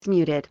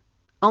Muted.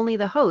 Only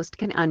the host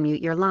can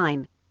unmute your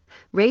line.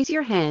 Raise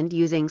your hand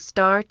using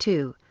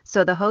 *2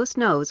 so the host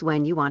knows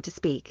when you want to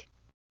speak.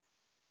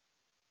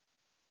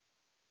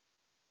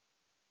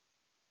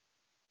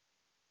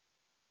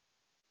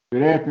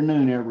 Good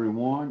afternoon,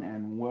 everyone,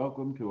 and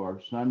welcome to our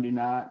Sunday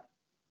night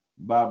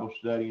Bible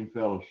study and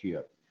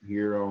fellowship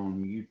here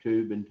on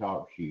YouTube and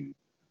TalkShoe.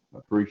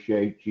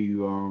 Appreciate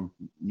you,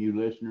 new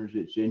listeners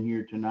that's in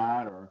here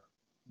tonight, or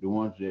the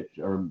ones that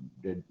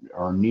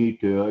are new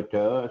to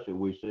us. And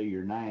we see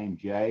your name,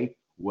 Jay.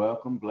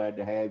 Welcome, glad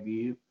to have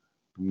you.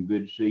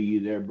 Good to see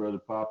you there, Brother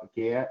Papa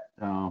Cat.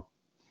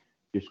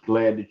 Just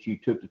glad that you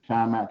took the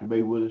time out to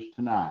be with us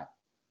tonight.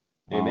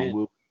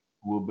 Amen.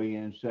 We'll be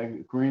in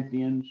 2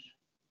 Corinthians.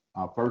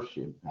 First,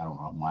 I don't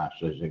know why I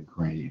say 2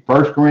 Corinthians.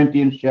 1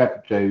 Corinthians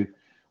chapter 2.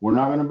 We're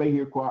not going to be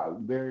here quite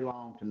very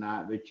long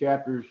tonight.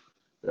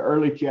 The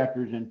early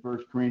chapters in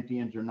 1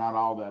 Corinthians are not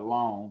all that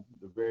long.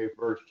 The very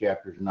first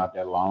chapters are not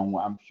that long.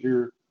 I'm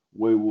sure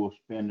we will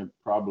spend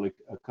probably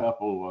a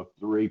couple of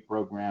 3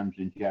 programs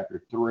in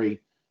chapter 3,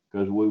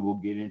 because we will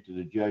get into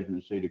the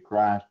judgment seat of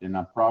Christ, and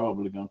I'm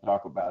probably going to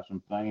talk about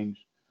some things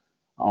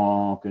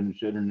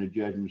considering the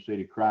judgment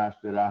seat of Christ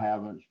that I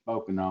haven't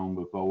spoken on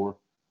before,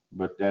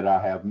 but that I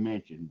have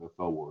mentioned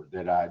before,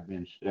 that I've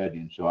been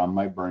studying. So I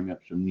may bring up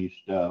some new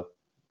stuff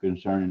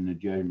concerning the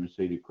judgment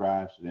seat of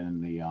Christ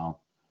and the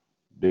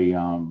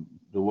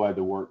way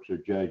the works are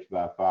judged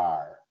by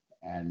fire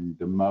and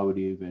the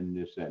motive and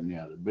this, that, and the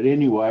other. But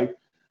anyway,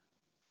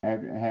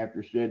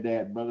 after said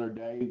that, Brother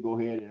Dave, go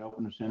ahead and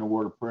open us in a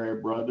word of prayer,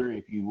 brother.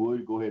 If you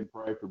would, go ahead and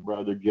pray for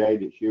Brother Jay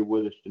that's here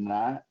with us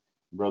tonight,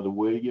 Brother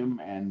William,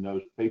 and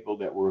those people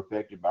that were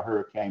affected by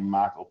Hurricane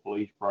Michael.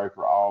 Please pray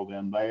for all of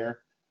them there,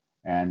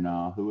 and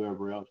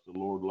whoever else the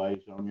Lord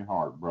lays on your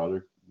heart,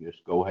 brother.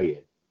 Just go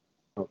ahead.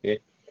 Okay.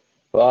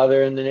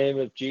 Father, in the name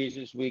of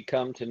Jesus, we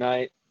come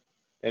tonight,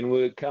 and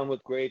we come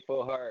with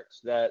grateful hearts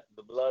that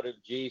the blood of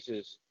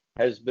Jesus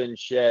has been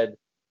shed,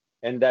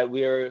 and that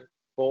we are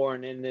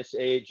born in this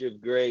age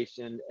of grace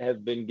and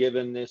have been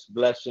given this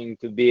blessing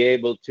to be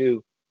able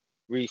to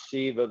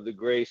receive of the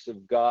grace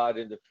of God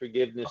and the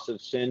forgiveness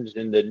of sins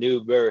and the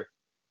new birth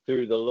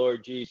through the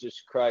Lord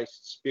Jesus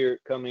Christ's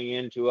Spirit coming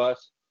into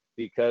us,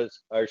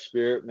 because our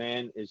spirit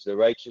man is the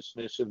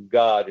righteousness of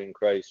God in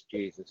Christ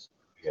Jesus.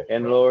 Yes,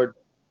 And brother. Lord,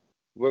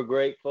 we're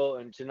grateful,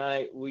 and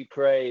tonight we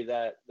pray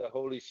that the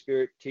Holy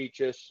Spirit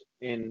teach us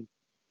in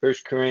 1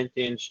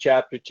 Corinthians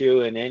chapter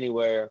 2, and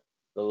anywhere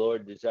the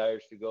Lord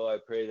desires to go. I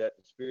pray that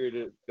the Spirit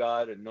of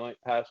God anoint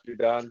Pastor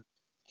Don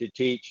to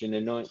teach and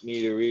anoint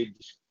me to read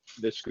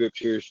the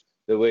scriptures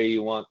the way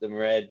you want them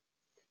read.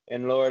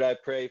 And Lord, I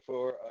pray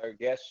for our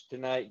guest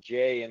tonight,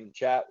 Jay, in the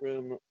chat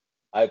room.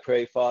 I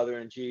pray, Father,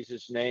 in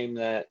Jesus' name,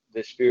 that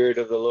the Spirit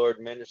of the Lord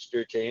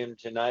minister to him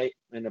tonight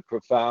in a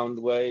profound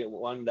way,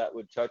 one that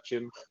would touch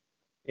him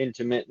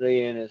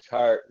intimately in his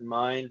heart and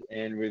mind,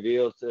 and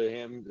reveal to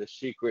him the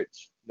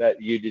secrets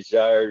that you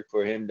desired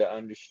for him to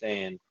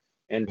understand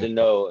and to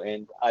know.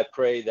 And I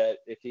pray that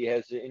if he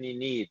has any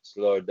needs,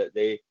 Lord,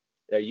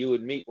 that you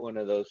would meet one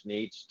of those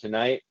needs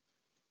tonight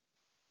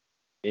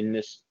in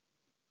this,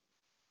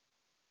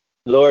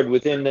 Lord,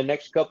 within the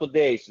next couple of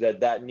days,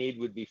 that need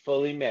would be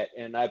fully met.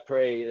 And I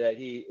pray that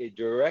he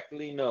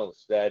directly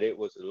knows that it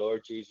was the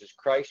Lord Jesus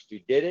Christ who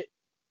did it.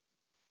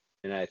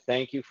 And I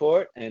thank you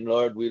for it. And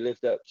Lord, we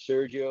lift up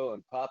Sergio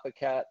and Papa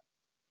Cat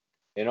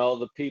and all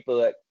the people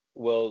that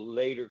will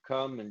later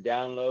come and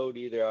download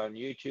either on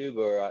YouTube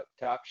or at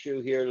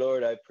TalkShoe here,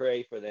 Lord. I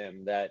pray for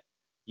them that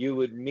you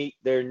would meet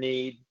their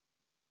need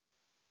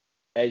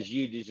as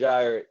you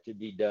desire it to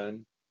be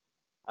done.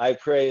 I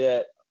pray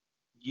that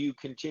you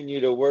continue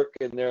to work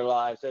in their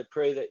lives. I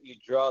pray that you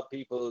draw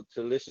people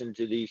to listen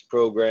to these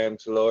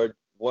programs, Lord,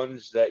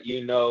 ones that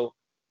you know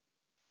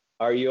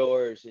are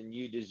yours and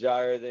you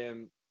desire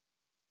them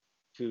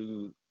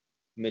to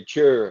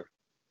mature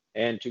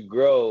and to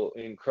grow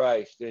in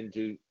Christ and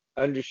to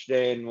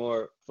understand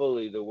more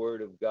fully the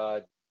Word of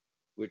God,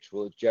 which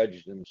will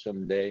judge them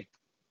someday.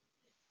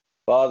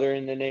 Father,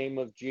 in the name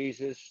of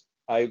Jesus,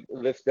 I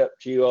lift up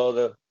to you all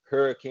the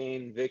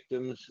hurricane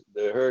victims,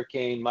 the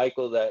Hurricane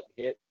Michael that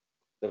hit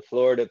the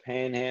Florida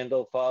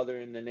Panhandle.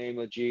 Father, in the name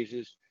of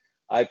Jesus,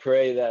 I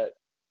pray that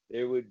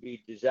there would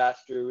be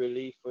disaster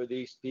relief for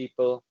these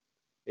people.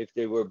 If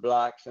they were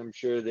blacks, I'm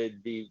sure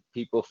there'd be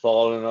people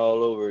falling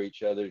all over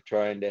each other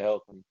trying to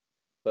help them.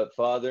 But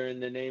Father,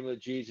 in the name of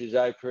Jesus,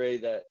 I pray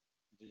that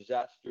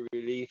disaster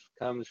relief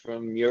comes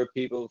from your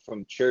people,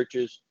 from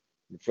churches,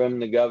 from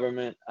the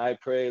government. I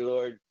pray,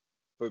 Lord,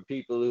 for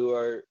people who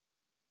are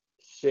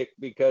sick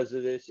because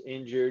of this,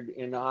 injured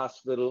in the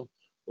hospital,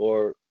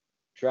 or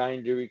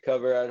trying to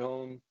recover at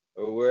home,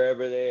 or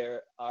wherever they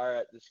are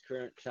at this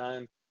current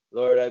time.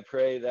 Lord, I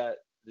pray that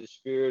the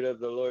Spirit of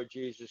the Lord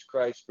Jesus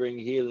Christ bring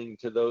healing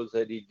to those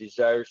that he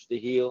desires to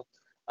heal.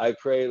 I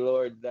pray,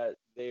 Lord, that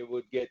they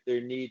would get their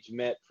needs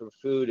met for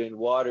food and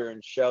water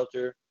and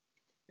shelter.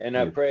 And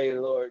I pray,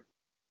 Lord,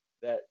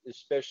 that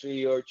especially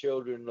your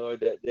children,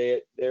 Lord,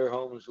 that their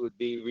homes would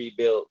be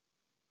rebuilt.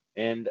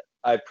 And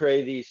I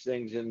pray these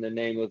things in the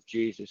name of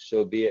Jesus.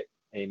 So be it.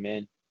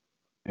 Amen.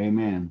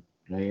 Amen.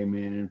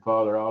 Amen. And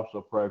Father, I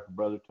also pray for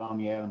Brother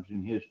Tony Adams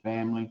and his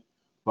family.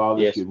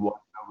 Father, Yes. should watch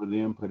over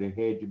them, put a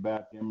hedge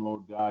about them,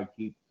 Lord God.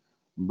 Keep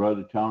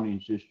Brother Tony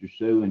and Sister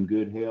Sue in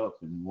good health,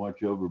 and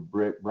watch over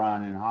Brett,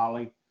 Brian, and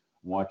Holly.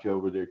 Watch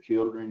over their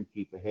children.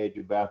 Keep a hedge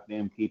about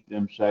them. Keep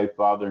them safe,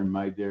 Father, and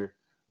may their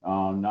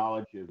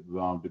knowledge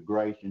of the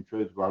grace and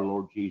truth of our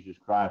Lord Jesus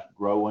Christ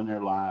grow in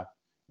their life,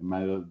 and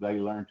may they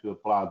learn to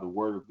apply the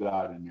Word of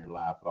God in their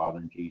life, Father,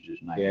 in Jesus'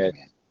 name. Yes.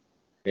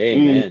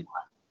 Amen. Amen.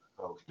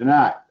 Folks,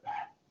 tonight,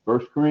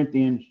 1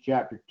 Corinthians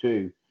chapter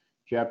 2.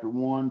 Chapter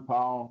 1,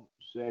 Paul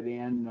set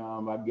in.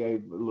 I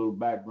gave a little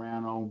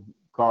background on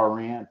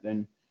Corinth,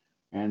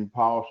 and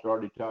Paul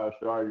started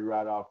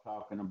right off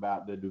talking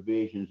about the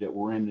divisions that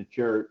were in the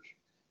church.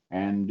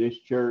 And this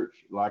church,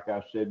 like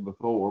I said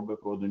before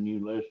the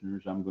new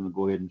listeners, I'm going to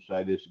go ahead and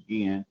say this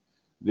again.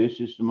 This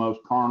is the most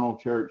carnal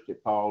church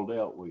that Paul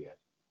dealt with.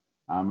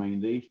 I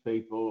mean, these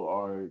people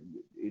are,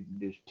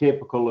 it's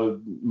typical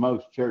of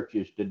most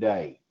churches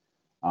today.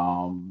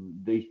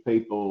 These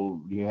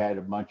people, you had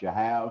a bunch of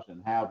haves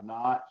and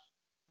have-nots,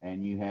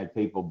 and you had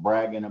people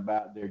bragging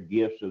about their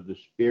gifts of the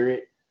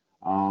Spirit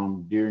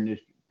during this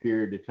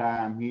period of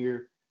time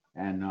here,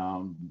 and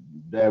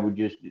it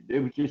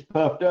was just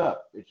puffed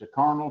up. It's a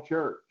carnal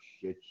church.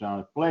 It's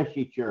a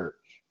fleshy church.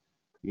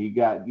 You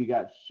got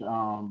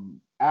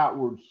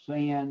outward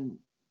sin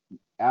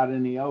out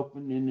in the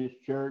open in this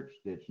church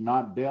that's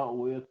not dealt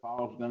with.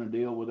 Paul's going to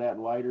deal with that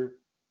later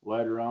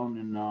on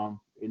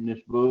in this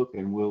book,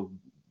 and we'll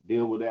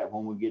deal with that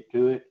when we get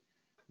to it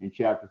in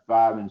chapter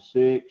 5 and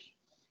 6.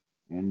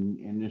 And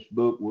in this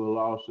book, we'll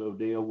also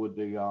deal with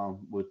the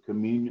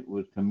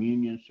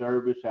communion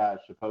service, how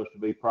it's supposed to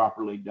be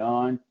properly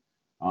done.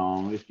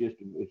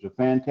 It's a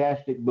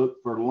fantastic book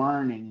for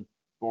learning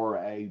for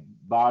a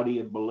body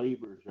of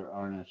believers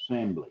or an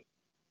assembly.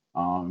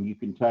 You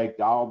can take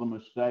all the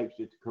mistakes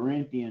that the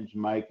Corinthians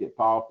make that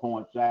Paul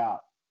points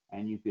out,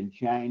 and you can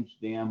change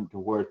them to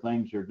where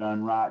things are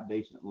done right,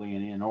 decently,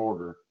 and in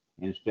order,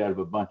 instead of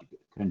a bunch of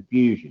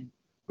confusion.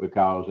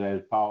 Because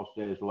as Paul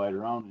says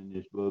later on in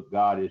this book,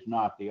 God is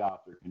not the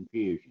author of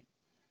confusion.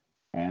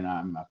 And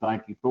I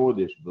thank you for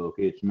this book.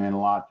 It's meant a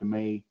lot to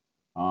me.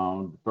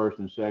 The 1st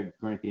and 2nd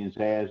Corinthians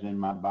has in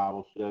my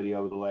Bible study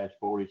over the last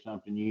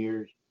 40-something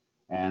years.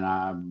 And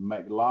I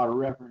make a lot of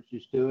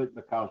references to it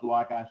because,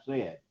 like I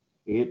said,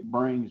 it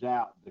brings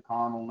out the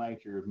carnal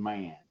nature of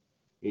man.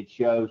 It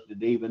shows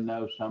that even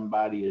though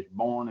somebody is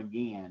born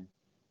again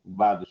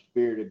by the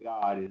Spirit of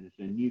God and is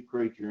a new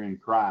creature in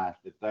Christ,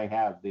 that they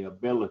have the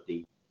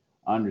ability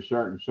under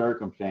certain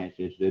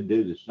circumstances to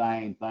do the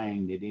same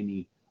thing that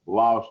any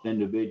lost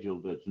individual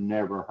that's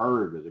never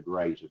heard of the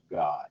grace of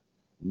God,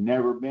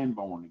 never been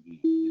born again,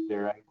 that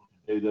they're able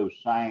to do those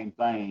same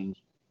things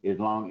as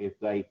long if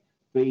they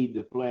feed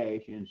the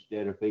flesh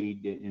instead of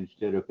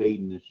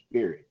feeding the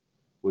Spirit.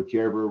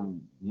 Whichever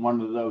one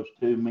of those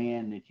two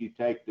men that you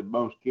take the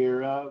most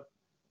care of,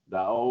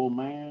 the old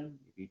man,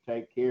 if you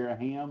take care of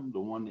him, the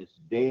one that's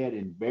dead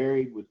and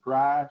buried with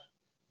Christ,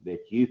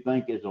 that you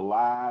think is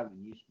alive,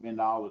 and you spend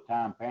all the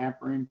time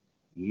pampering,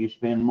 you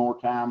spend more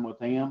time with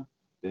him,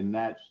 then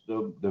that's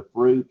the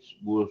fruits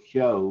will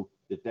show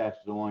that that's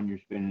the one you're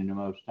spending the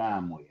most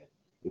time with.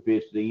 If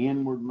it's the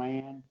inward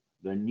man,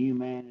 the new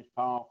man, as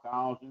Paul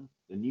calls him,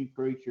 the new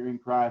creature in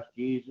Christ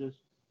Jesus,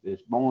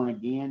 that's born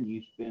again,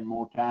 you spend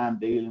more time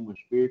dealing with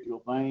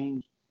spiritual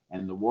things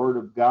and the Word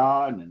of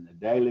God and the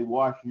daily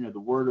washing of the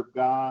Word of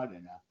God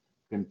and a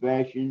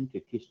confession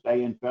to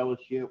stay in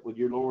fellowship with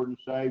your Lord and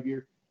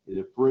Savior.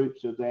 The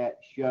fruits of that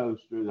shows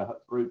through the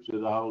fruits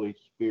of the Holy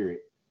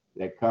Spirit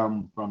that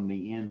come from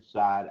the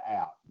inside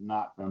out,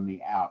 not from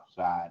the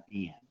outside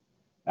in.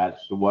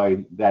 That's the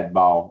way that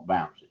ball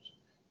bounces.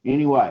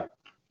 Anyway,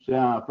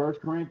 so 1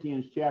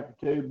 Corinthians chapter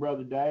 2,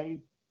 Brother Dave.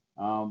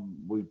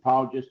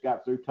 Paul just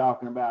got through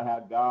talking about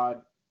how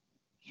God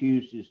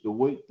chooses the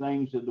weak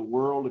things of the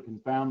world to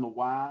confound the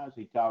wise.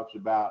 He talks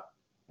about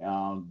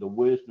the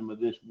wisdom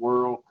of this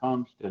world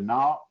comes to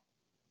naught.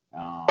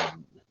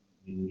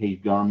 He's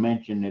going to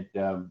mention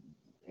that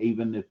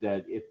even if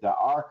the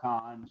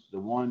archons, the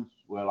ones,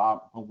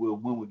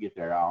 when we get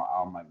there,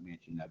 I'll make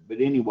mention of it.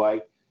 But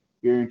anyway,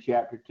 here in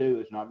chapter 2,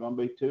 it's not going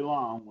to be too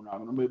long. We're not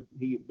going to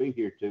be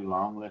here too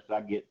long unless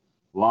I get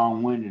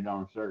long-winded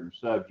on a certain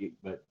subject.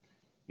 But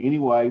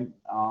anyway,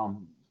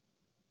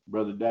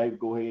 Brother Dave,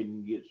 go ahead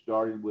and get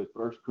started with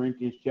 1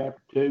 Corinthians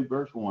chapter 2,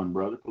 verse 1,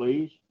 brother,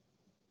 please.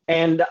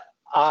 And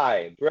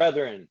I,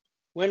 brethren,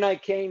 when I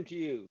came to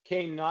you,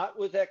 came not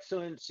with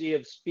excellency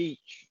of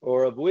speech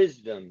or of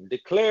wisdom,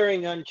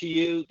 declaring unto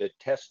you the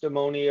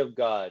testimony of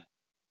God.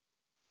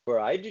 For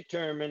I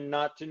determined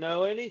not to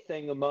know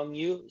anything among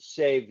you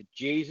save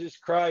Jesus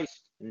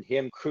Christ and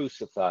him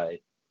crucified.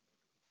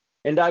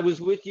 And I was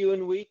with you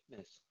in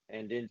weakness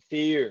and in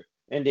fear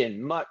and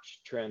in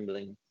much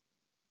trembling.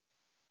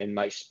 And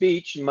my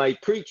speech and my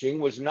preaching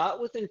was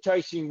not with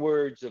enticing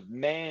words of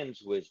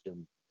man's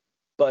wisdom,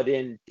 but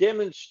in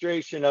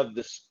demonstration of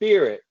the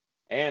Spirit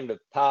and of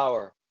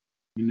power.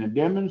 In the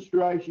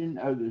demonstration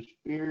of the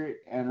Spirit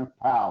and of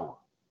power.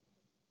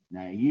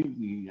 Now,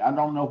 I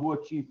don't know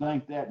what you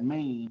think that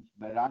means,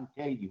 but I can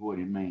tell you what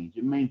it means.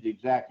 It means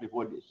exactly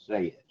what it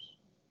says.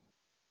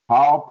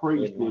 Paul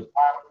preached Amen. with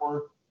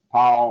power.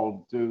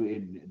 Paul,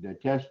 through the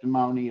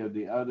testimony of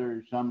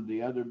some of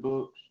the other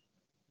books,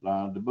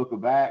 the book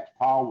of Acts,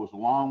 Paul was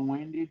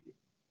long-winded.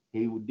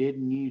 He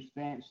didn't use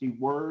fancy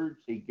words.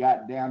 He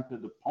got down to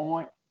the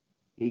point.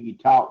 He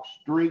talked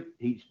straight.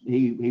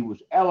 He was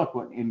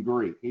eloquent in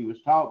Greek. He was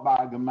taught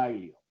by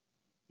Gamaliel.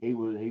 He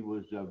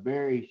was a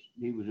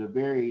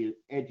very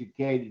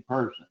educated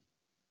person.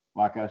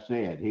 Like I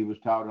said, he was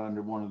taught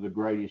under one of the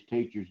greatest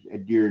teachers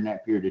during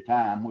that period of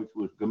time, which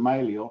was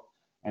Gamaliel.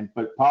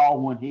 But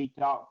Paul, when he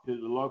talked to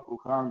the local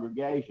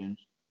congregations,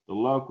 the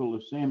local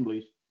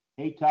assemblies,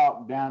 he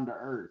talked down to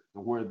earth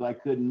to where they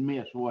couldn't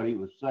miss what he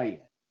was saying.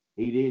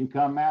 He didn't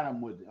come at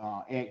them with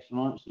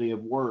excellency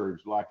of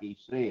words like he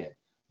said,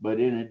 but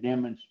in a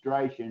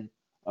demonstration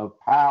of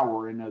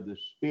power and of the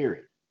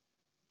Spirit.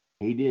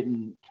 He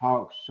didn't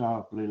talk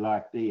softly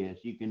like this.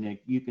 You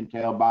can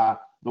tell by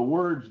the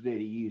words that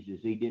he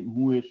uses. He didn't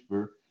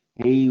whisper.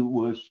 He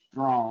was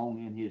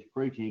strong in his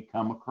preaching. He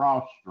come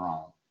across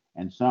strong.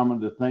 And some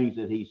of the things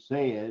that he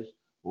says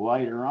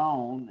later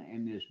on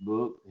in this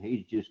book,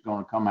 he's just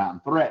going to come out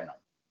and threaten them.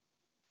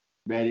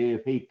 But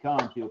if he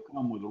comes, he'll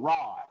come with a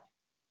rod.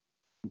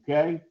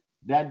 Okay?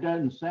 That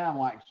doesn't sound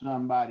like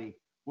somebody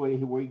where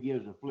he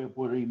gives a flip,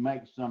 whether he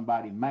makes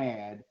somebody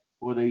mad,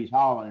 whether he's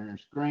hollering or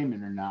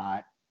screaming or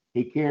not.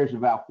 He cares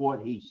about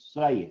what he's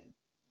saying,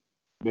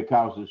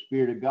 because the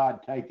Spirit of God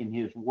taking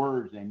his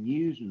words and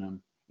using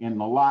them in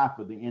the life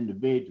of the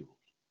individuals.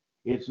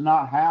 It's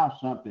not how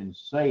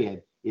something's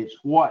said, it's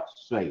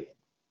what's said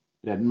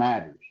that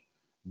matters.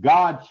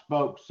 God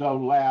spoke so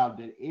loud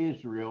that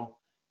Israel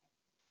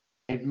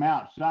at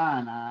Mount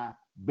Sinai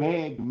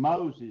begged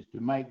Moses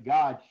to make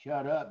God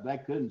shut up. They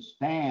couldn't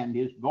stand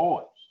his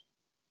voice.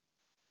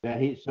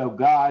 So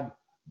God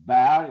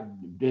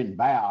didn't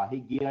bow. He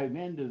gave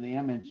in to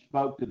them and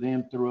spoke to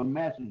them through a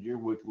messenger,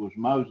 which was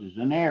Moses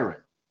and Aaron.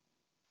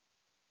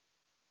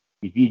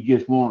 If you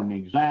just want an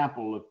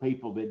example of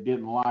people that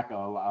didn't like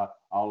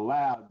a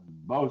loud,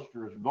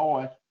 boisterous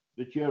voice,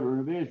 the children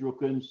of Israel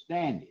couldn't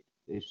stand it.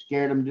 It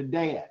scared them to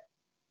death.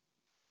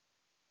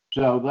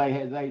 So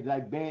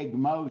they begged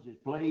Moses,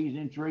 please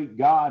entreat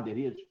God that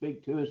he'd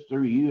speak to us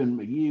through you.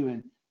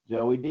 And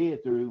so he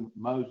did through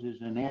Moses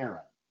and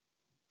Aaron.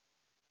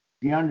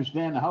 If you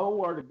understand the whole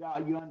Word of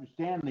God, you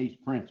understand these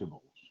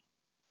principles.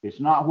 It's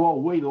not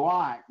what we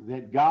like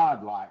that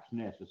God likes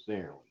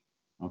necessarily.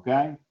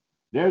 Okay?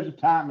 There's a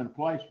time and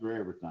place for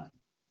everything.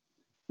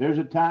 There's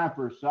a time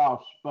for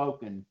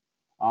soft-spoken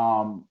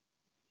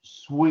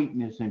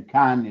sweetness and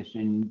kindness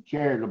and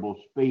charitable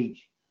speech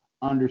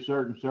under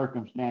certain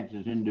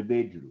circumstances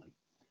individually.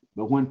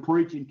 But when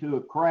preaching to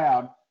a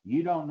crowd,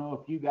 you don't know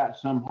if you got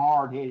some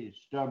hard-headed,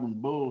 stubborn,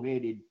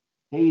 bull-headed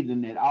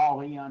heathen that all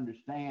he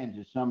understands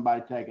is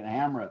somebody taking a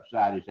hammer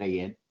upside his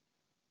head,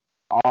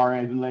 or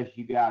unless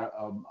you got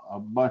a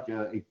bunch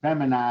of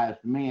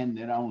effeminized men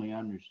that only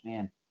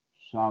understand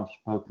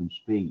soft-spoken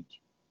speech.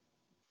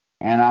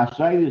 And I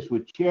say this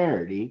with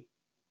charity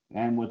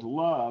and with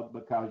love,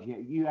 because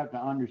you have to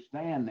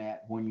understand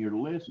that when you're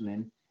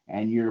listening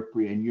and you're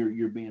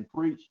being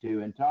preached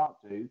to and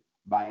talked to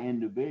by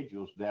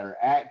individuals that are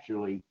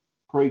actually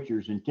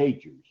preachers and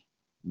teachers,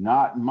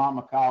 not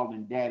mama called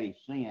and daddy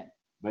sent,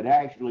 but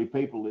actually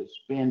people that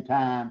spend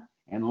time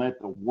and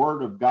let the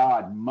Word of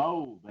God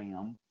mold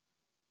them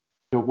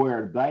to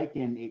where they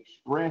can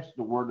express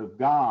the Word of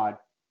God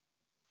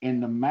in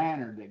the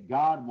manner that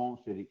God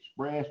wants it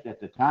expressed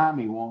at the time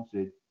he wants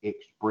it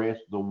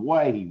expressed, the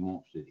way he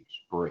wants it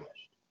expressed.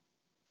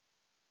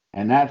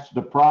 And that's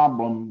the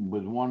problem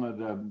with one of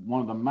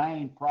the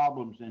main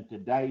problems in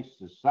today's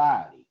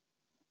society,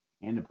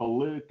 in the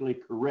politically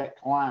correct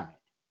climate.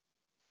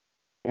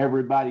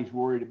 Everybody's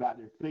worried about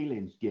their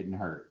feelings getting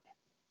hurt,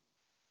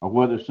 or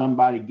whether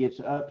somebody gets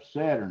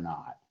upset or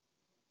not.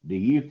 Do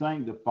you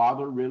think the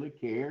Father really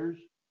cares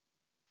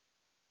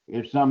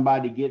if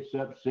somebody gets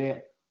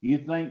upset? You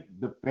think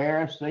the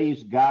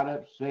Pharisees got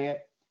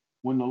upset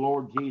when the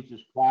Lord Jesus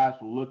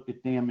Christ looked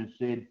at them and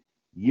said,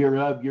 you're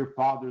of your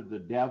father the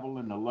devil,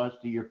 and the lust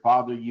of your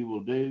father you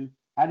will do?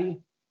 How do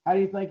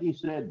you think he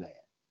said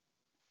that?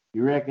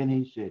 You reckon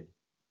he said,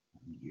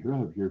 you're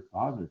of your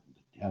father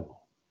the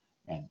devil,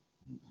 and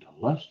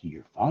the lust of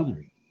your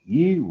father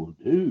you will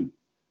do?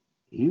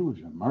 He was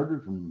a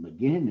murderer from the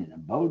beginning and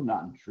abode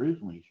not in truth.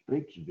 When he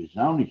speaks of his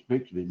own, he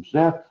speaks of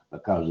himself,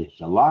 because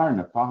it's a liar and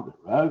the father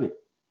of it.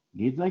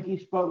 Do you think he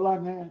spoke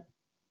like that?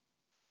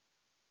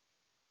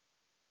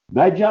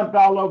 They jumped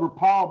all over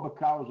Paul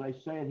because they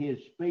said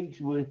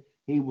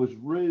he was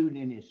rude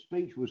and his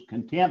speech was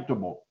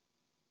contemptible.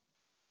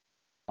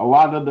 A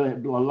lot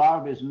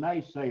of his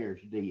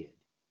naysayers did.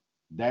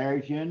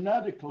 There's you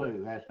another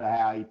clue as to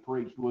how he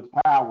preached with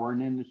power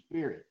and in the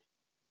Spirit.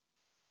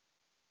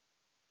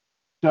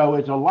 So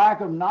it's a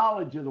lack of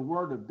knowledge of the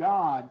Word of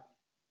God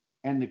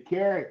and the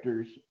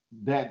characters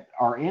that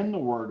are in the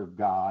Word of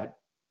God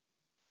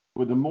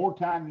Well, the more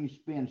time you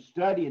spend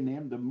studying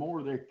them, the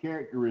more their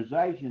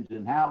characterizations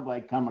and how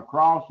they come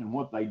across and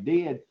what they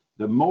did,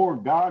 the more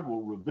God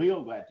will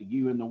reveal that to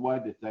you in the way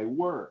that they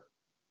were.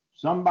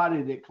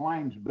 Somebody that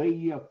claims, be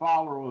ye a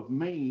follower of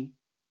me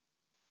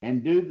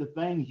and do the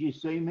things you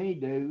see me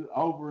do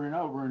over and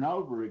over and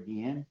over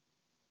again,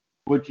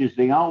 which is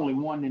the only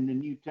one in the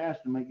New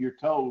Testament you're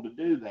told to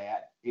do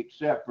that,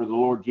 except for the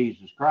Lord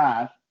Jesus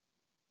Christ,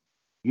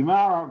 you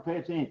might ought to pay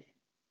attention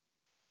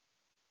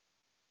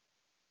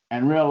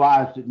and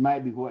realize that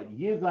maybe what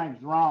you think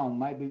is wrong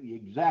may be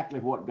exactly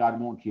what God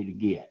wants you to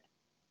get.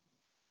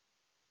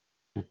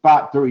 To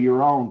fight through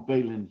your own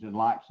feelings and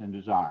likes and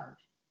desires.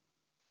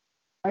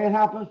 It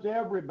happens to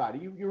everybody.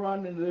 You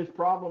run into this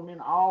problem in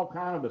all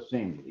kind of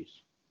assemblies.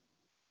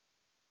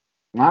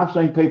 I've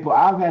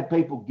had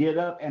people get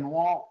up and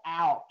walk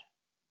out.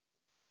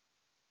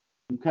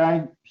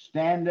 Okay?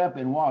 Stand up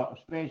and walk,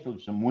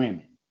 especially some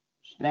women.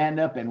 Stand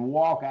up and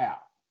walk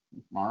out.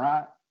 All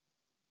right?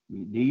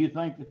 Do you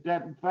think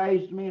that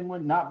fazed me?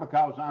 And not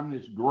because I'm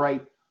this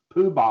great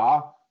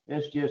poobah.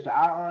 It's just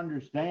I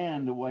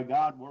understand the way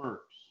God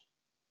works.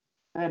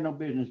 I had no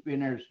business being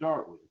there to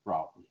start with,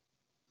 probably.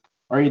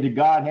 Or either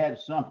God had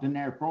something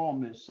there for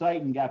them that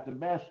Satan got the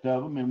best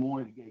of them and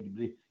wanted to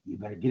get, you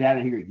better get out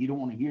of here. You don't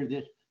want to hear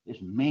this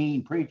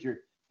mean preacher.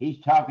 He's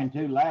talking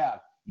too loud.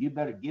 You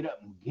better get up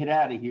and get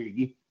out of here.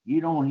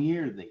 You don't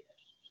hear this.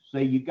 So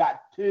you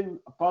got two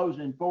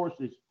opposing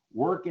forces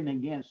working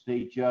against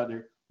each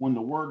other when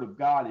the word of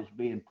God is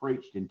being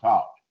preached and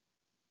taught.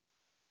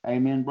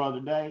 Amen, Brother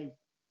Dave?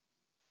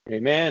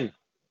 Amen.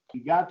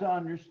 You got to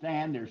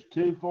understand there's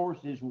two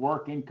forces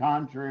working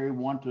contrary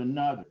one to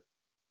another.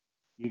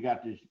 You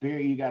got the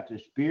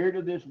spirit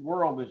of this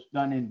world that's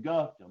done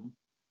engulfed them,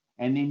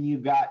 and then you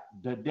got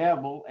the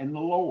devil and the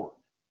Lord.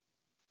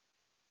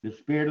 The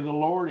spirit of the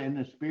Lord and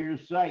the spirit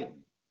of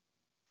Satan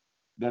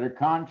that are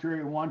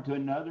contrary one to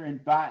another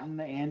and fighting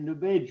the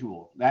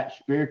individual. That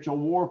spiritual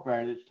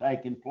warfare that's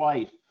taking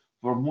place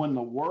from when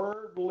the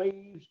word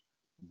leaves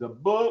the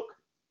book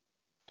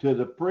to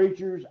the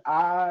preacher's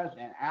eyes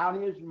and out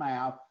his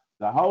mouth,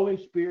 the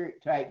Holy Spirit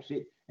takes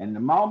it, and the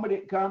moment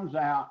it comes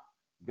out,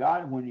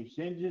 God, when he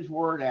sends his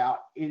word out,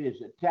 it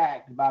is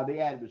attacked by the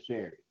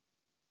adversary.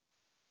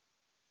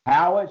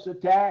 How it's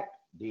attacked,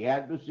 the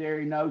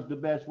adversary knows the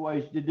best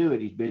ways to do it.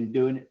 He's been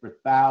doing it for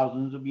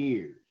thousands of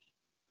years.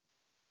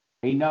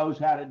 He knows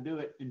how to do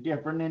it to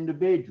different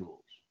individuals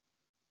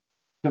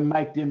to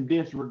make them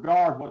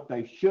disregard what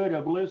they should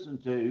have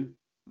listened to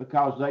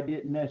because they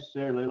didn't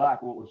necessarily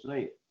like what was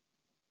said.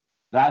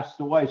 That's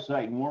the way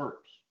Satan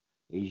works.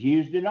 He's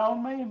used it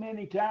on me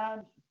many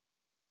times.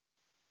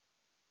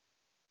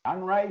 I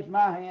can raise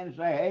my hand and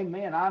say,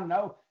 amen. I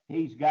know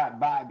he's got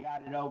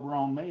it over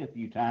on me a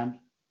few times.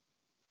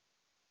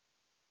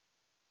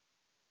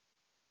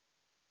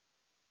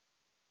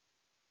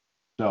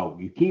 So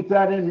you keep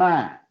that in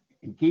mind.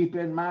 And keep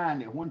in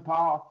mind that when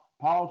Paul's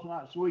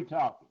not sweet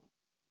talking,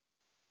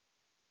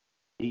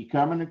 he's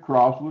coming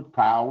across with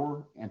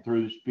power and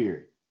through the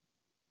Spirit.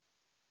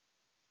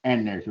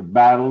 And there's a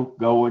battle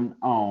going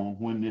on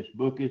when this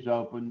book is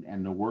opened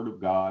and the Word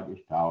of God is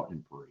taught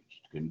and preached.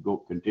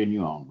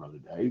 Continue on, Brother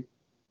Dave.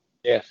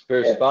 Yes,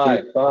 verse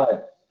 5.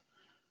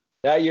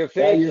 That your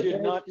faith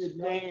should not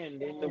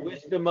stand in the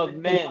wisdom of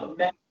men,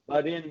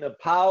 but in the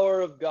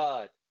power of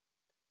God.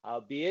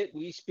 Howbeit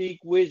we speak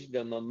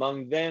wisdom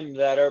among them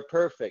that are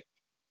perfect,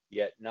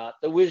 yet not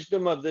the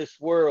wisdom of this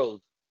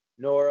world,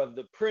 nor of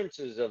the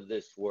princes of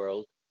this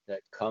world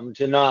that come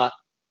to naught.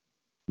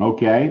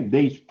 Okay,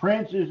 these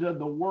princes of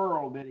the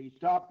world that he's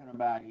talking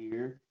about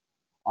here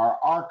are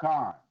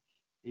archons.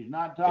 He's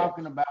not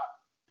talking about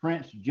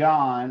Prince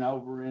John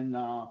over in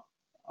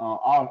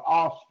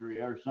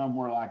Austria or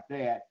somewhere like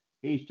that.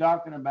 He's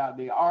talking about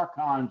the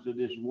archons of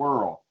this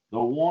world, the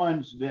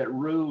ones that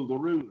rule the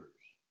rulers,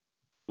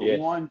 the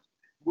ones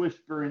that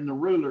whisper in the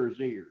ruler's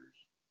ears,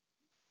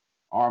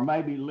 or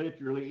maybe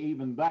literally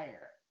even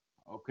there.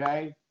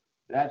 Okay,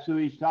 that's who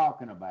he's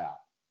talking about.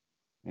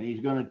 And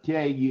he's going to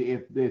tell you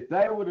if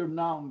they would have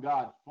known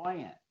God's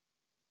plan,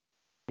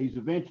 he's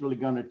eventually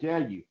going to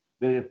tell you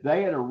that if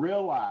they had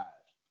realized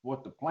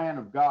what the plan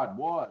of God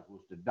was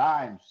to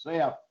die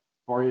himself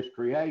for his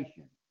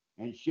creation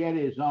and shed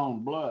his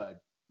own blood,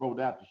 for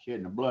without the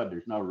shedding of blood,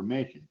 there's no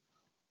remission.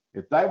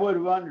 If they would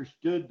have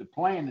understood the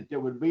plan that there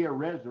would be a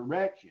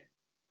resurrection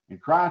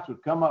and Christ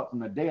would come up from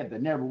the dead, they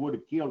never would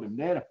have killed him.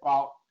 They'd have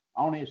fought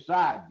on his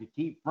side to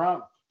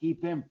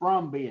keep him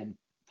from being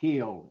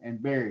killed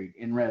and buried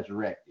and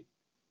resurrected.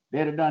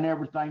 They'd have done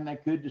everything they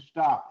could to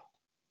stop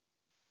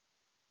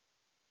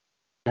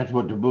it. That's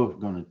what the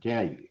book's going to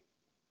tell you.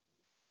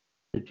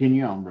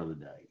 Continue on, Brother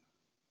Dave.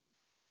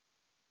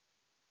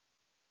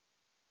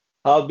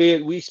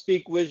 Howbeit we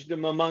speak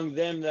wisdom among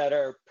them that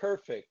are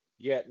perfect,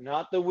 yet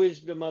not the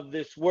wisdom of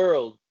this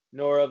world,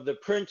 nor of the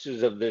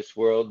princes of this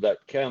world that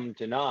come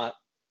to naught.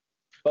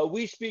 But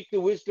we speak the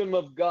wisdom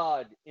of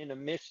God in a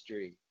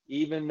mystery,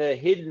 even the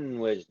hidden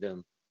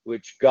wisdom,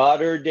 which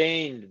God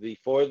ordained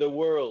before the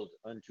world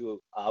unto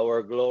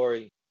our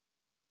glory.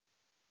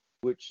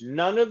 which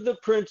none of the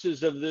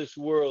princes of this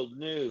world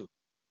knew.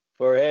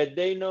 For had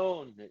they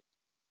known it,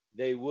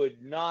 they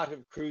would not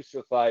have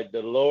crucified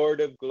the Lord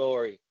of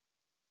glory.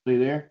 See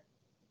there?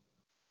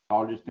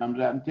 Paul just comes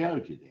out and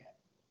tells you that.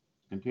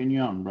 Continue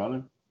on,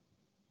 brother.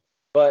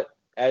 But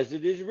as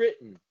it is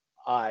written,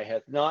 eye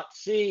hath not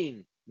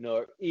seen,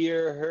 nor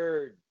ear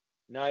heard,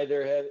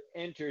 neither have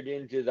entered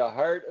into the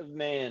heart of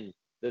man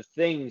the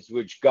things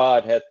which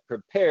God hath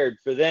prepared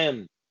for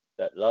them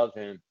that love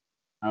him.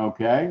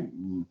 Okay,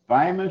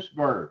 famous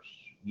verse.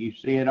 You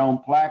see it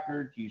on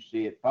placards. You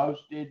see it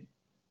posted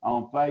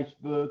on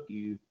Facebook.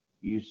 You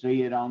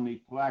see it on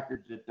these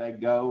placards that they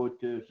go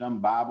to some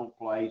Bible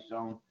place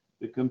on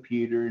the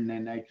computer, and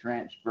then they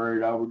transfer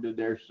it over to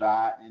their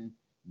site. And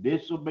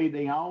this will be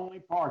the only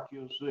part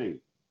you'll see.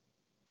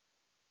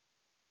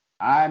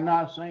 I have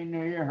not seen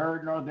nor ear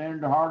heard nor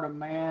entered the heart of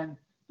man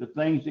the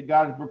things that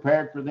God has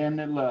prepared for them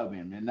that love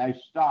him. And they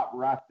stop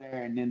right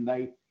there, and then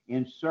they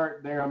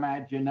insert their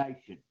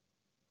imagination.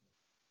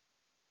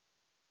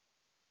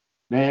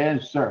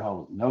 There's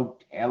no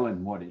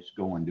telling what it's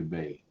going to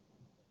be.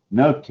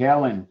 No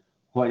telling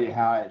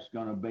how it's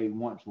going to be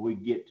once we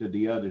get to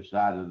the other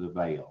side of the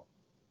veil.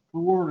 The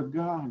Word of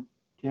God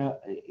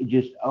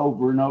just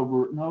over and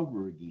over and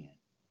over again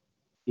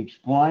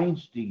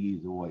explains to you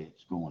the way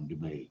it's going to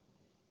be,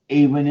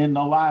 even in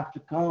the life to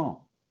come.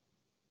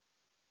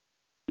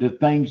 The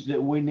things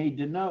that we need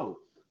to know.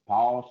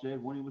 Paul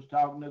said when he was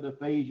talking to the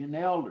Ephesian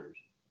elders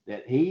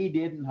that he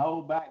didn't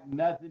hold back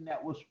nothing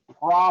that was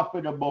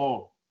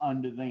profitable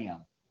unto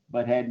them,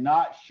 but had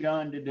not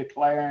shunned to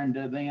declare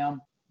unto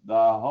them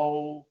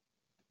all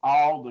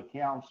the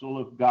counsel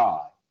of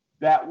God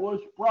that was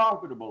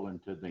profitable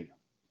unto them.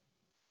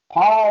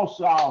 Paul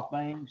saw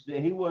things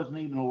that he wasn't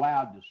even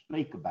allowed to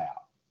speak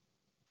about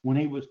when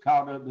he was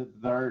caught up at the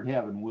third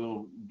heaven.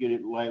 We'll get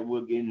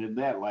into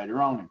that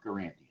later on in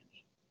Corinthians.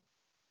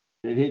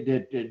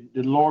 That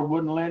the Lord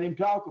wouldn't let him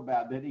talk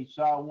about that he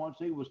saw once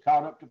he was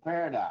caught up to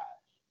paradise.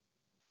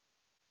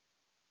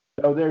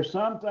 So there's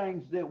some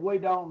things that we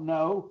don't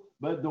know,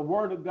 but the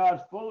Word of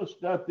God's full of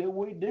stuff that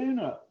we do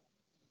know.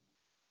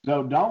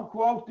 So don't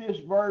quote this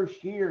verse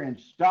here and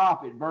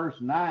stop at verse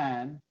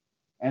 9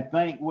 and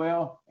think,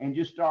 and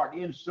just start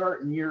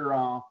inserting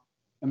your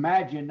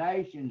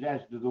imaginations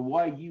as to the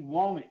way you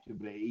want it to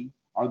be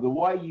or the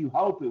way you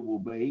hope it will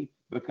be,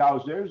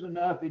 because there's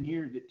enough in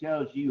here that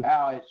tells you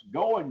how it's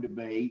going to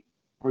be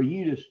for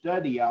you to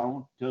study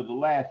on till the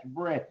last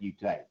breath you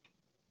take.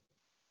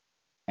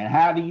 And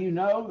how do you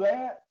know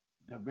that?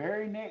 The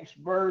very next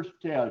verse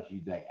tells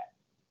you that.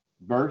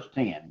 Verse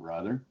 10,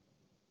 brother.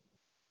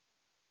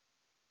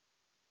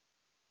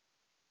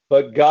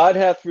 But God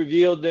hath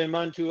revealed them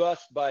unto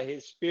us by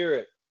his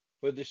Spirit.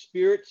 For the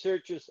Spirit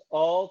searcheth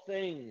all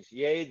things,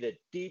 yea, the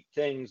deep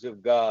things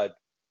of God.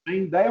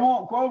 See, they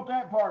won't quote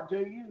that part to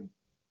you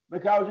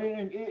because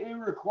it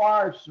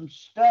requires some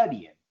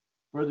studying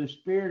for the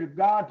Spirit of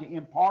God to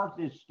impart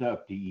this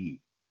stuff to you.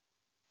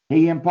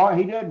 He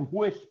doesn't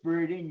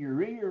whisper it in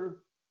your ear.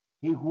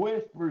 He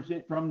whispers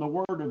it from the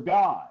Word of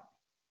God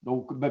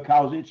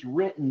because it's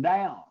written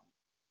down.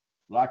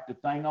 Like the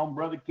thing on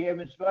Brother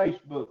Kevin's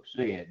Facebook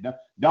said,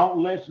 don't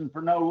listen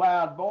for no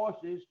loud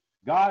voices.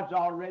 God's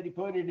already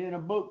put it in a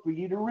book for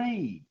you to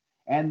read.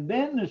 And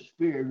then the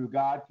Spirit of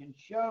God can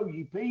show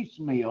you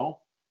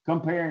piecemeal,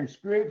 comparing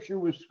Scripture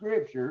with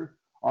Scripture,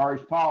 or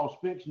as Paul's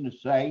fixing to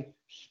say,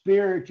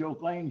 spiritual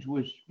things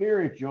with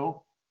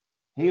spiritual.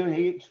 He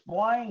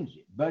explains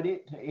it, but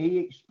he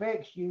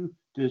expects you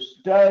to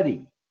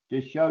study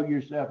to show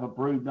yourself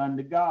approved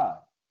unto God.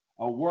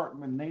 A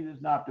workman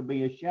needeth not to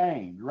be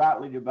ashamed,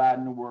 rightly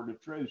dividing the word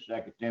of truth,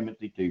 2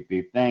 Timothy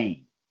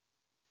 2:15.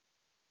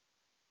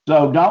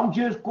 So don't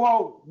just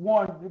quote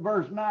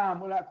verse 9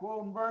 without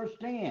quoting verse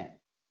 10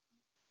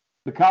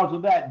 because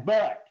of that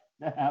but,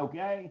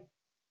 okay?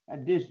 A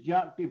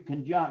disjunctive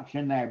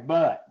conjunction there,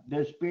 but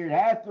the Spirit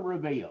hath to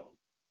reveal.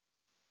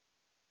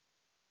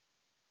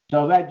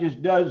 So that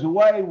just does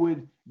away with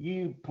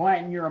you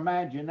planting your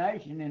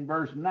imagination in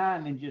verse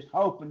 9 and just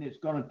hoping it's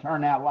going to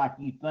turn out like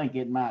you think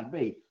it might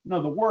be.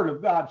 No, the Word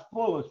of God's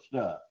full of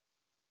stuff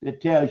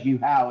that tells you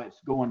how it's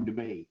going to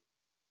be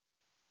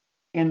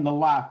in the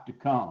life to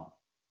come.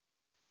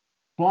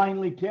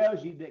 Plainly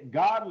tells you that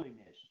godliness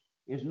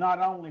is not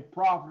only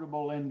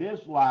profitable in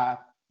this life,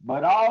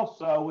 but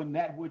also in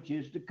that which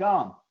is to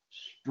come.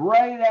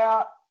 Straight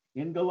out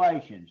in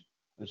Galatians,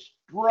 a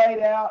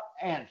straight out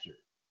answer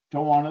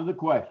to one of the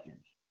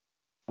questions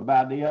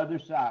about the other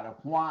side of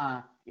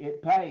why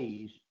it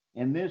pays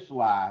in this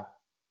life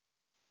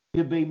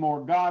to be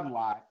more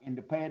godlike and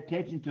to pay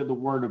attention to the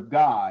Word of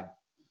God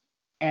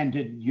and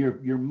to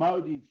your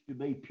motives to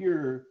be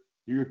pure,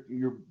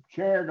 your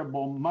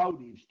charitable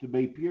motives to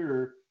be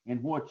pure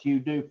in what you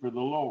do for the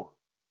Lord.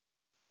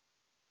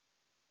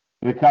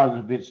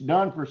 Because if it's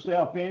done for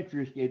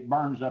self-interest, it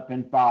burns up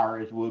in fire,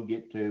 as we'll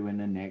get to in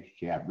the next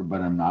chapter,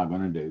 but I'm not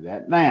going to do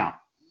that now.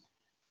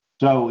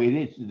 So it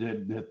is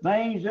the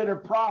things that are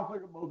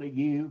profitable to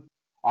you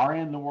are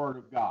in the Word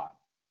of God.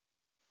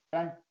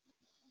 Okay?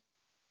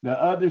 The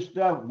other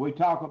stuff, we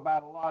talk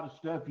about a lot of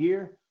stuff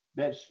here,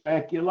 that's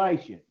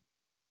speculation.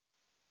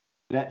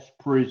 That's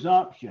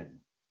presumption.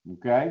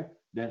 Okay?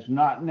 That's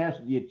not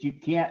necessary, that you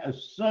can't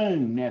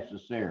assume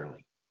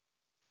necessarily.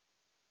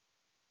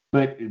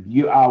 But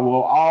I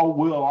will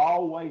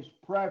always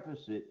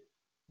preface it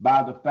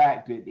by the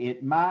fact that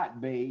it might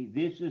be,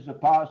 this is a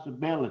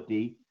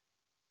possibility.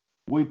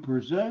 We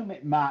presume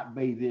it might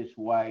be this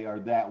way or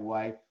that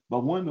way,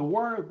 but when the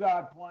Word of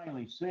God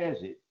plainly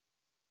says it,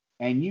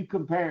 and you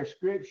compare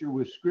Scripture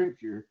with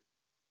Scripture,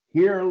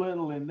 here a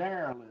little and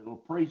there a little,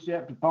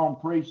 precept upon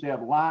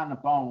precept, line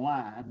upon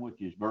line,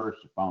 which is verse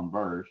upon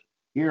verse,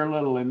 here a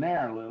little and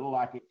there a little,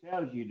 like it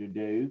tells you to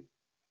do,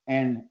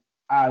 and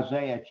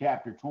Isaiah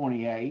chapter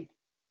 28,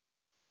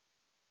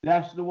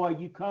 that's the way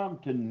you come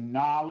to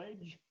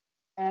knowledge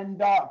and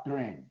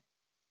doctrine.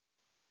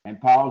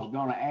 And Paul's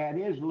going to add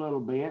his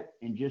little bit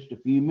in just a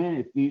few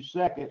minutes, few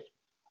seconds,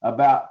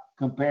 about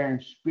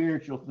comparing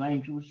spiritual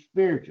things with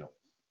spiritual.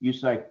 You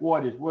say,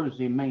 what does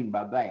he mean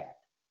by that?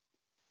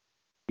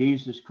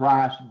 Jesus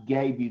Christ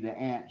gave you the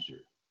answer.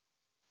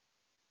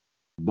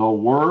 The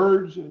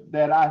words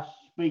that I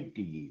speak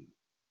to you,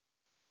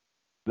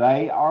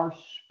 they are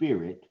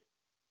spirit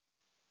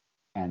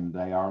and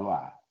they are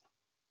life.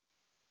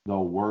 The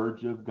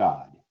words of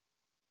God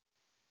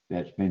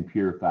that's been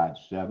purified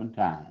 7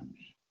 times,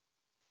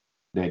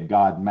 that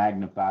God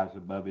magnifies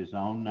above his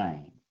own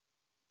name,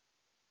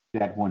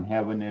 that when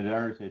heaven and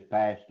earth has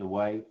passed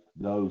away,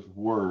 those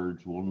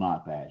words will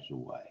not pass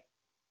away.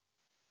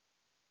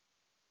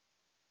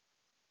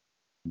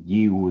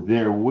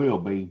 There will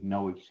be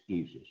no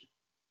excuses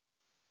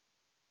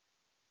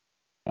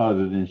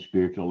other than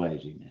spiritual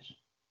laziness.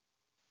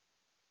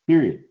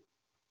 Period.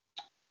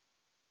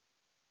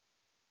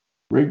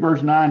 Read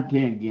verse 9 and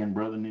 10 again,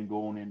 brother, and then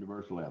go on into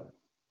verse 11.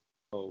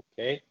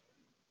 Okay.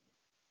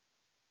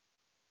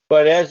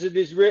 But as it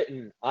is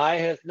written, eye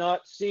hath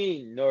not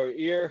seen, nor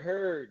ear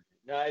heard,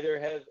 neither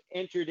have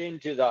entered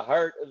into the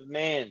heart of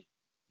man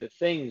the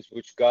things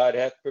which God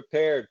hath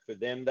prepared for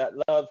them that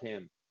love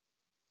him.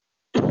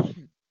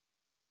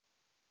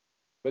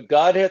 But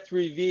God hath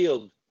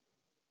revealed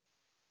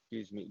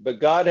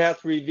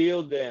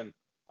them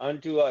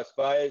unto us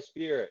by his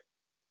Spirit.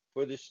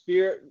 For the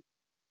Spirit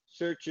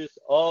searcheth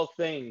all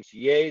things,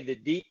 yea, the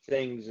deep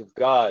things of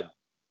God.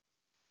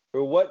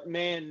 For what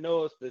man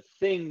knoweth the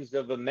things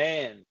of a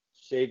man,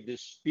 save the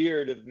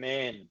spirit of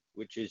man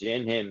which is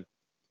in him?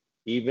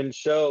 Even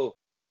so,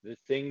 the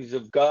things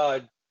of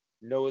God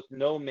knoweth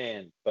no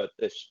man but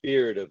the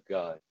Spirit of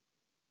God.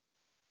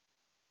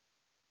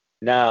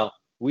 Now,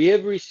 we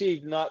have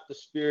received not the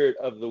spirit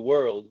of the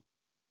world,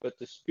 but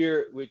the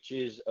Spirit which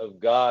is of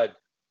God,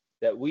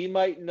 that we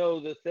might know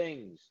the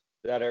things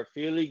that are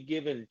freely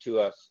given to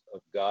us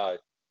of God.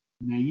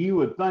 Now, you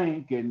would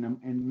think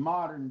in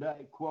modern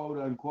day, quote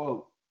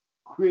unquote,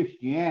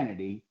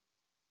 Christianity,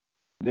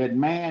 that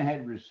man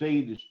had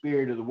received the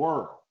spirit of the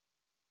world,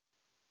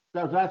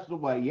 because that's the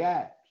way he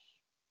acts.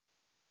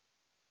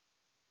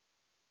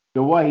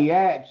 The way he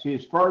acts,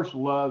 his first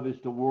love is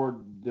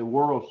toward the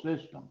world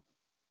system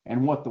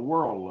and what the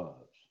world loves.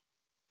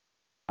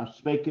 I'm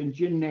speaking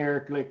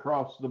generically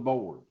across the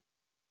board.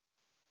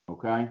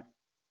 Okay?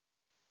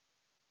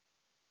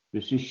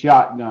 This is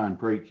shotgun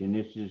preaching.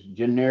 This is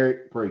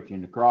generic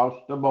preaching across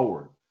the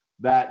board.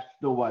 That's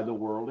the way the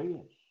world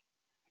is.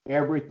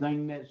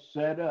 Everything that's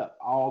set up,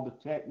 all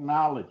the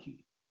technology,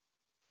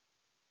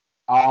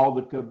 all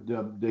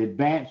the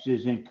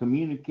advances in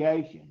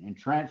communication and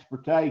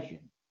transportation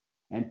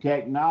and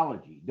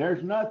technology.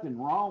 There's nothing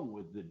wrong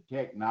with the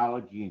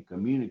technology and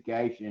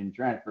communication and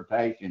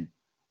transportation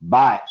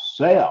by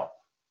itself.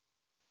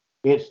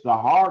 It's the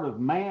heart of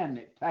man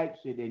that takes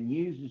it and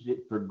uses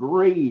it for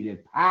greed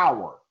and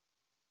power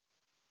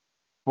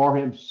for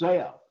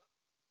himself.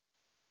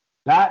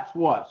 That's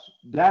what's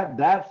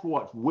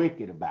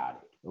wicked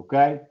about it,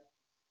 okay?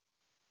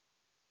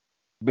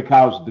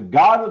 Because the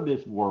God of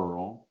this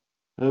world,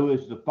 who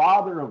is the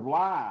father of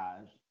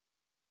lies,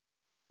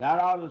 that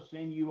ought to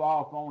send you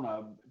off on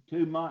a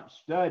 2-month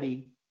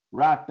study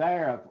right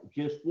there of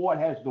just what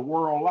has the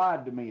world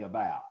lied to me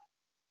about.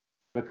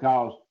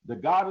 Because the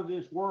God of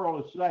this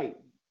world is Satan.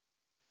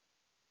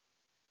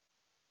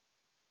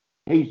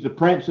 He's the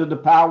prince of the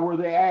power of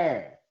the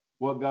air.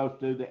 What goes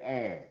through the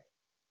air?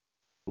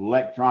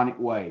 Electronic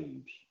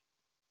waves,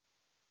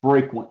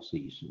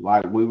 frequencies,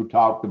 like we were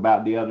talking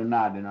about the other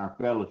night in our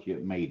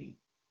fellowship meeting,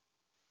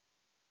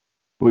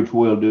 which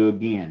we'll do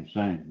again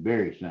soon,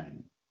 very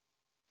soon.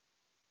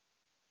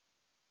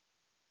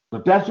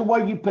 But that's the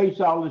way you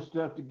piece all this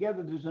stuff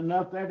together. There's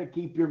enough there to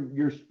keep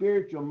your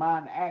spiritual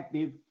mind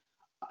active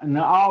in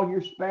all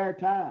your spare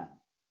time.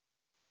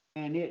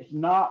 And it's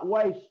not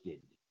wasted.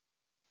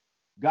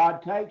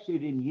 God takes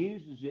it and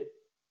uses it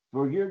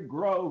for your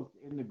growth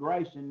in the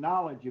grace and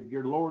knowledge of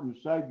your Lord and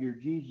Savior,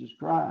 Jesus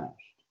Christ.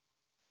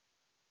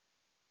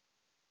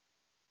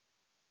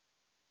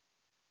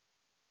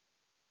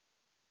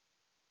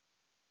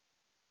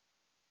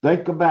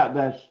 Think about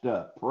that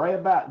stuff. Pray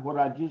about what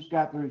I just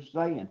got through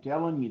saying,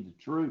 telling you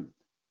the truth.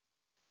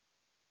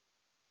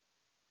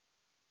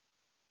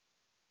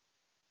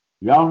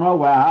 Y'all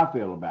know how I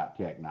feel about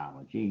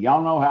technology.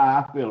 Y'all know how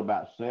I feel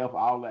about self,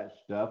 all that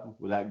stuff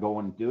without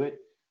going into it.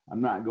 I'm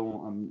not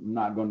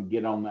going to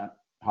get on that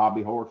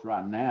hobby horse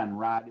right now and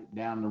ride it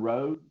down the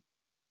road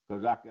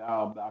because I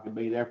could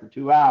be there for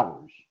 2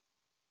 hours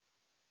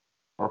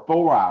or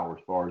 4 hours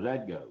as far as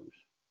that goes.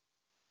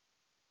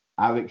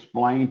 I've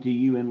explained to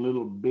you in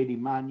little bitty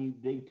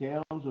minute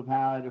details of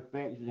how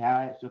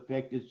it's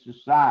affected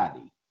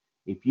society.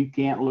 If you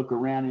can't look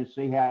around and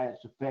see how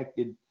it's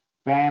affected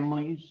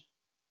families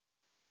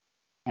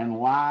and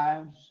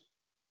lives,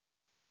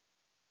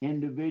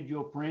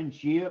 individual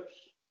friendships,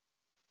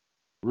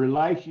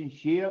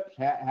 relationships,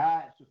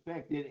 how it's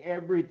affected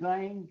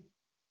everything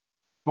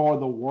for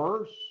the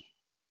worse,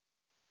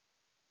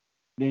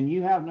 then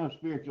you have no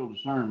spiritual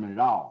discernment at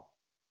all.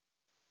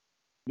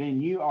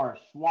 Then you are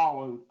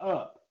swallowed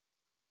up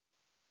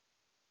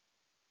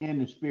in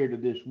the spirit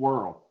of this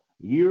world.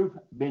 You've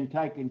been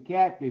taken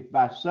captive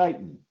by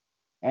Satan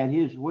at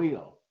his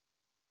will.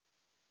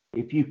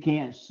 If you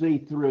can't see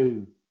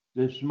through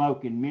the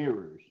smoke and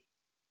mirrors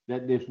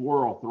that this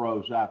world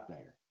throws out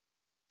there.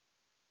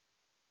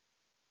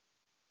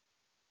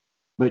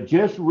 But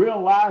just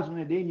realizing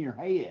it in your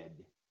head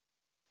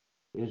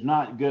is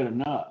not good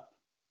enough.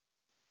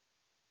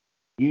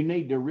 You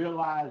need to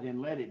realize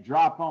and let it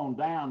drop on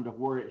down to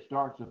where it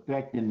starts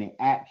affecting the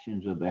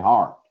actions of the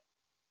heart.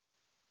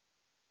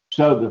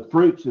 So the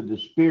fruits of the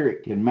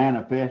Spirit can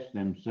manifest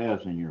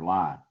themselves in your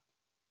life.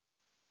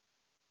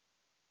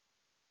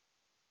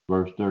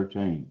 Verse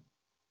 13.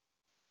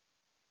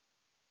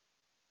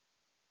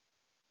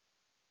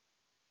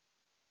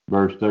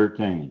 Verse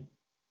 13.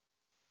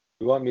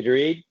 You want me to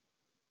read?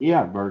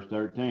 Yeah, verse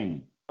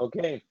 13.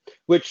 Okay.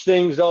 Which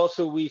things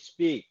also we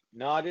speak,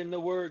 not in the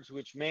words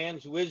which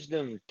man's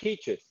wisdom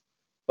teacheth,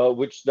 but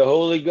which the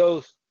Holy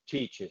Ghost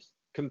teacheth,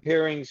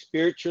 comparing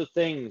spiritual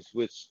things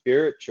with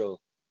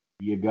spiritual.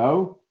 You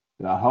go.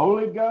 The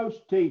Holy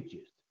Ghost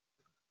teacheth.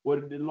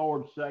 What did the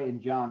Lord say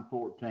in John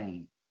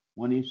 14?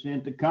 When he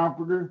sent the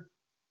Comforter,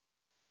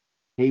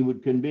 he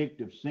would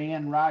convict of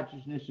sin,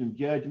 righteousness, and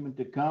judgment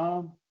to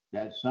come.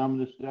 That's some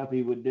of the stuff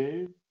he would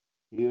do.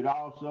 He would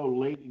also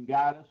lead and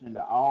guide us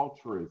into all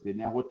truth. Isn't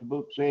that what the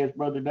book says,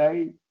 Brother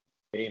Dave?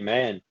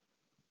 Amen.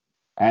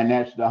 And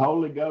that's the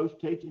Holy Ghost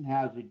teaching.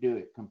 How does he do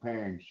it?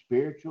 Comparing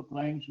spiritual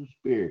things with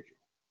spiritual.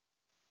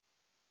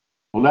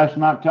 Well, that's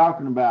not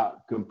talking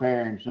about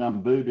comparing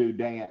some voodoo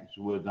dance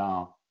with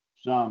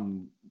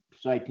some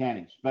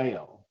satanic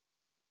spell.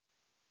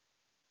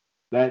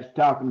 That's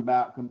talking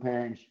about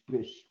comparing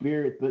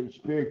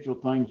spiritual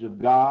things of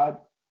God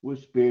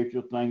with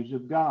spiritual things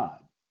of God.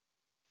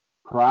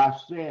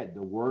 Christ said,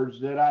 the words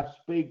that I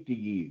speak to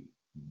you,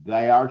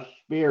 they are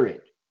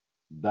spirit,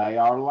 they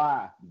are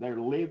life, they're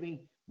living.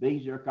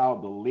 These are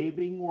called the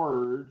living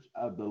words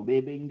of the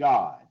living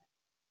God.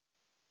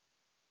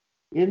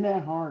 Isn't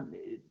that hard?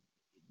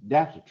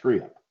 That's a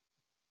trip.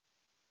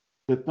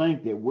 To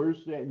think that we're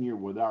sitting here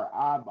with our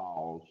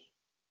eyeballs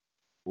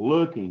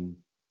looking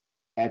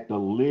at the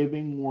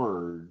living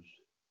words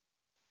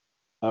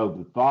of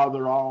the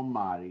Father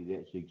Almighty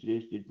that's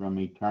existed from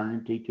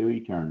eternity to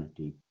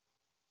eternity.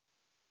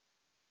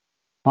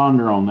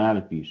 Ponder on that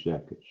a few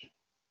seconds.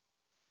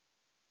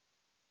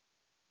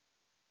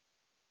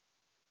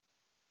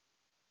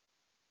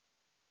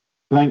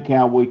 Think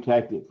how we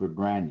take it for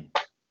granted,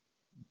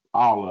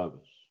 all of us,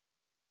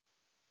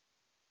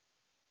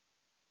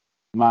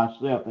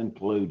 myself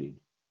included.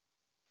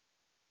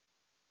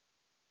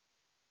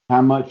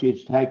 How much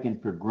it's taken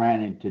for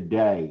granted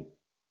today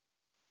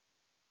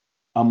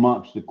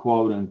amongst the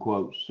quote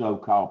unquote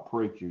so-called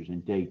preachers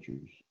and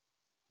teachers.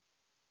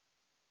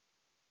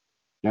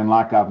 And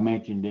like I've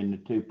mentioned in the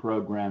 2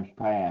 programs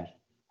past,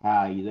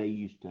 how they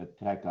used to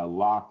take a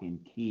lock and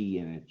key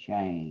and a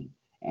chain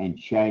and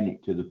chain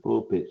it to the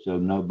pulpit so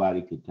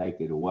nobody could take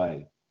it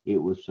away.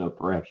 It was so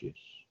precious.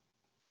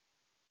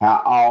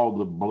 How all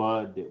the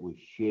blood that was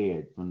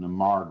shed from the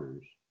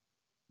martyrs,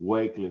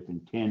 Wycliffe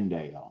and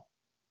Tyndale,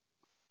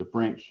 the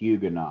French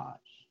Huguenots,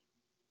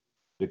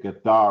 the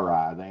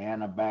Cathari, the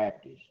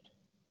Anabaptists,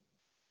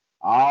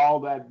 all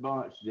that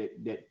bunch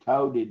that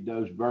toted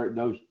those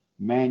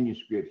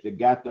manuscripts, that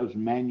got those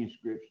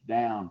manuscripts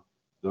down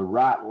the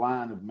right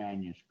line of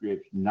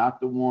manuscripts, not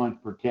the ones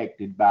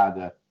protected by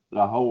the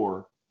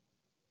whore,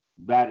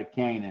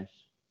 Vaticanus.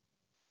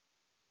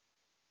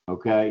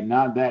 Okay,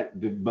 not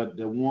that, but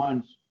the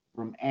ones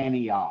from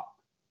Antioch,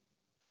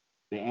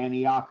 the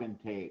Antiochian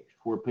text,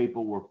 where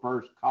people were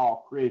first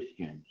called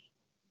Christians,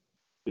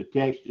 the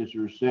Textus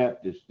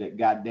Receptus that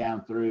got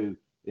down through,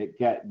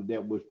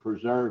 that was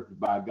preserved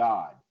by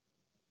God.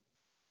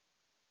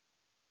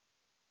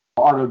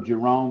 Part of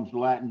Jerome's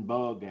Latin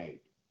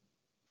Vulgate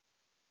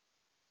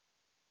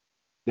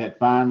that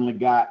finally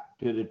got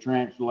to the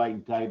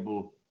translating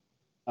table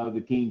of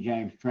the King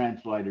James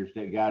translators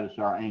that got us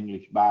our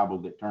English Bible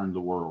that turned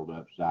the world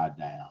upside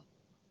down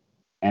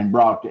and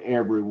brought to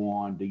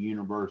everyone the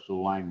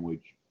universal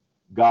language,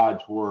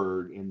 God's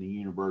word in the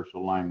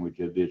universal language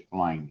of this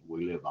plane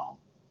we live on.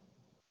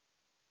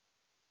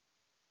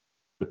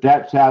 But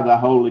that's how the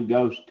Holy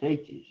Ghost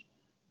teaches,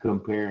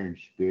 comparing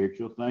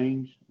spiritual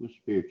things with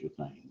spiritual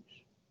things.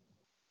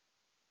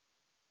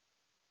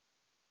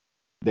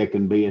 There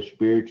can be a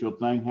spiritual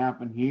thing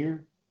happen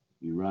here.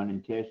 You run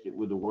and test it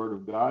with the Word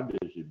of God.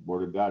 Does the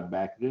Word of God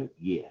back it up?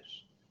 Yes.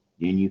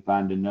 Then you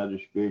find another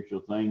spiritual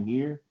thing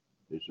here.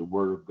 Does the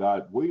Word of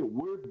God?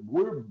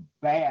 We're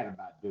bad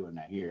about doing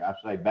that here. I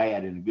say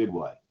bad in a good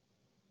way.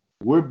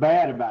 We're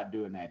bad about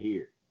doing that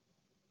here.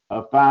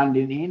 Of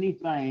finding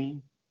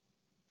anything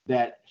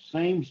that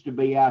seems to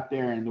be out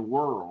there in the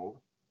world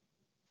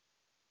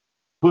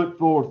put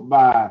forth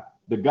by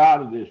the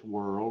God of this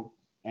world,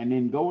 and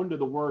then going to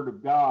the Word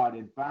of God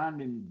and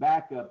finding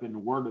backup in the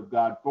Word of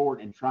God for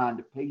it and trying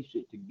to piece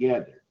it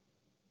together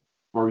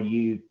for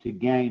you to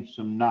gain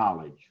some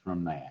knowledge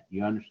from that.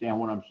 You understand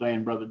what I'm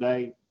saying, Brother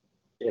Dave?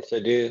 Yes, I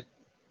do.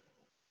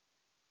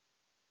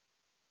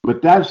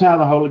 But that's how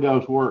the Holy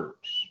Ghost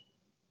works.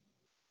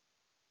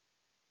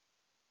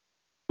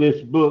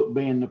 This book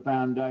being the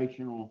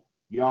foundational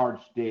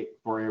yardstick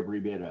for every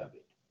bit of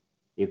it.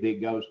 If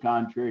it goes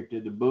contrary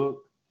to the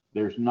book,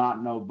 there's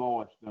not no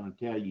voice going to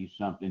tell you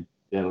something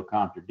that'll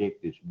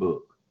contradict this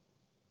book.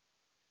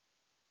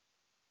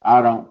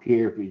 I don't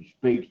care if it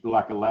speaks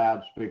like a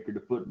loudspeaker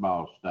to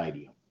football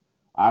stadium.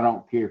 I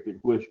don't care if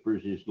it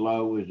whispers as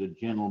low as a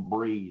gentle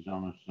breeze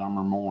on a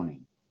summer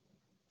morning.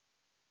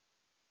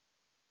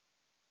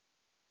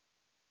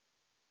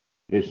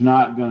 It's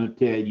not going to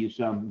tell you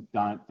something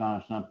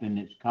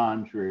that's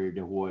contrary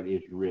to what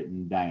is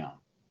written down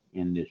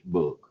in this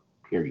book,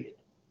 period.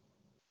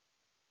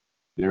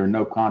 There are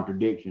no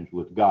contradictions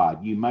with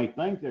God. You may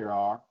think there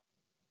are,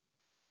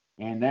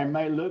 and they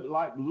may look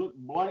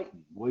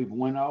blatant. We've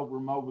went over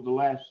them over the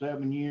last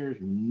 7 years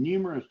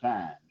numerous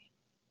times.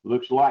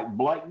 Looks like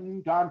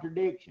blatant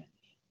contradictions.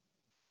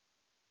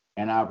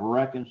 And I've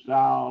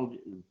reconciled,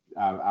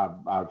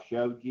 I've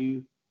showed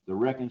you the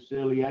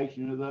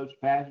reconciliation of those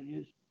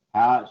passages,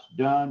 how it's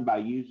done by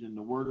using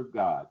the Word of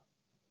God,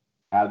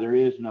 how there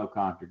is no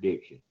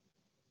contradiction.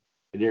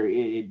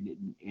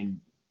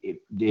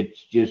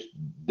 It's just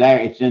there.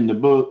 It's in the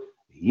book.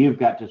 You've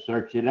got to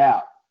search it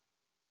out,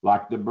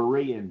 like the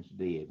Bereans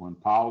did. When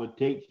Paul had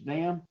teach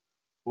them,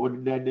 what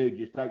did they do?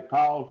 Just take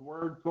Paul's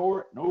word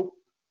for it? Nope.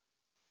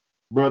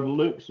 Brother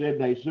Luke said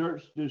they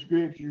searched the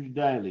scriptures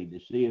daily to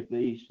see if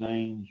these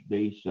things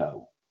be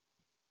so.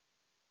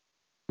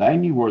 They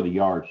knew where the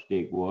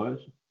yardstick was.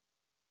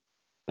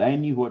 They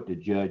knew what to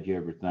judge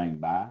everything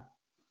by.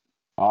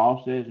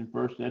 Paul says in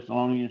 1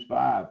 Thessalonians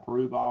 5,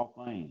 prove all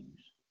things,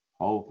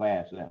 hold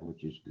fast that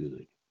which is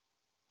good.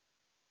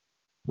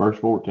 Verse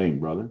 14,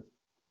 brother.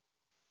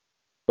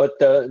 But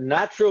the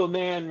natural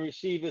man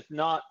receiveth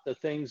not the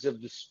things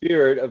of the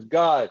Spirit of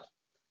God,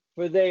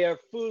 for they are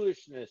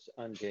foolishness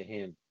unto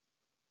him.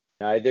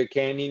 Neither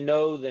can he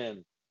know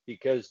them,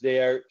 because they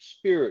are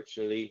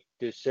spiritually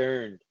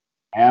discerned.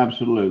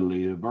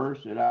 Absolutely. The verse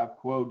that I've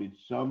quoted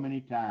so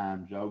many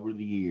times over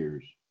the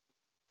years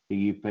to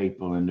you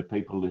people and the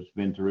people that's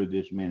been through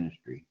this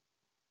ministry.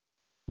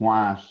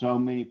 Why so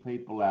many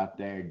people out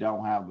there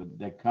don't have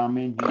they come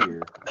in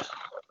here,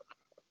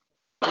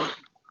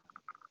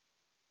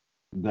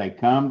 they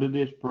come to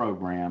this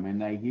program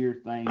and they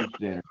hear things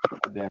that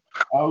are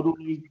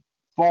totally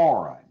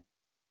foreign,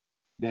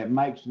 that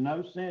makes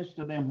no sense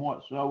to them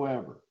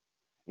whatsoever,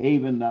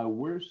 even though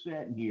we're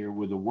sitting here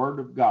with the Word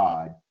of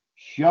God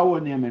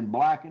showing them in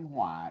black and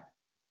white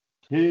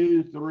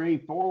 2, 3,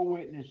 4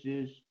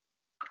 witnesses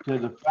to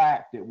the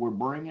fact that we're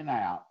bringing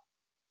out,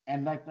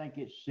 and they think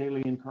it's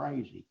silly and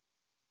crazy.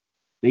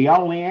 The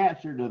only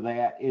answer to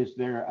that is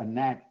the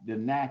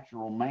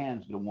natural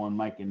man's the one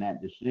making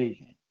that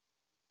decision.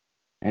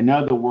 In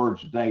other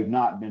words, they've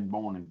not been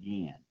born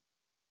again.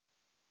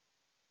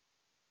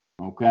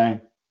 Okay?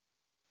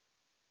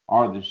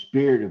 Or the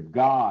Spirit of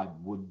God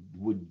would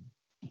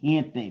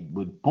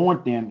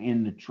point them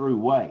in the true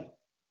way.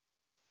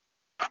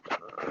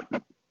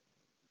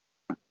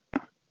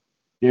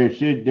 It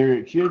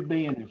should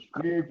be in a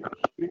spiritual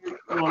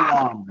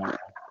alarm bell.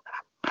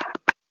 I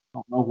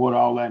don't know what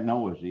all that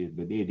noise is,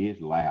 but it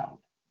is loud.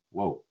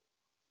 Whoa.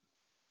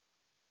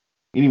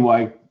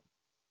 Anyway,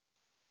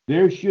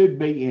 there should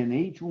be in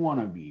each one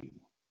of you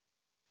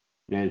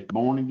that's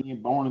born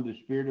again, born of the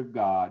Spirit of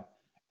God,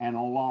 an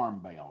alarm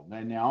bell.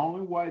 And the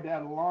only way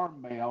that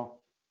alarm bell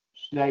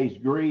stays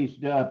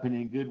greased up and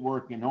in good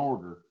working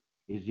order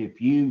is if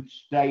you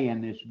stay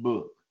in this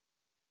book.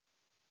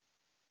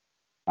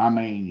 I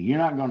mean, you're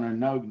not going to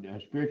know, a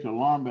spiritual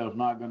alarm bell is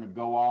not going to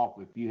go off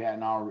if you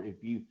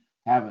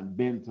haven't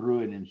been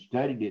through it and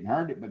studied it and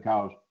heard it,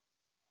 because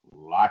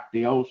like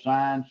the old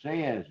sign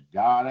says,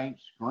 God ain't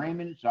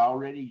screaming. He's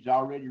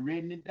already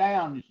written it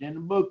down. It's in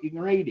the book. You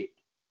can read it.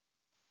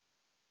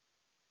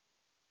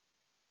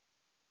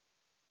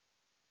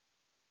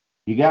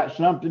 You got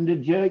something to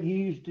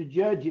use to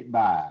judge it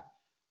by.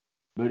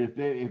 But if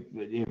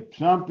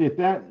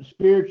that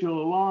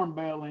spiritual alarm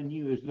bell in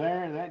you is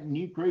there, that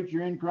new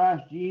creature in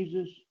Christ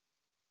Jesus,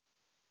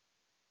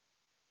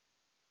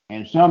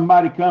 and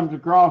somebody comes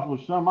across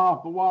with some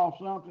off the wall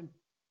something,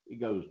 it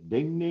goes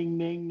ding, ding,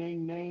 ding,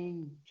 ding,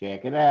 ding.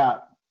 Check it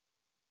out.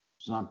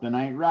 Something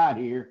ain't right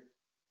here.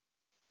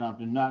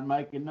 Something's not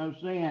making no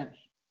sense.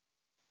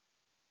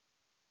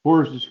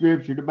 Where's the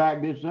scripture to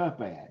back this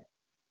up at?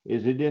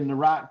 Is it in the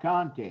right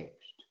context?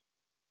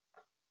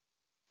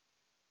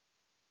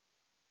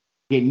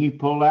 Can you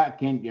pull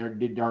out, or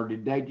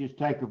did they just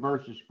take a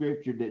verse of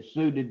scripture that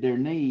suited their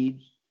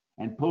needs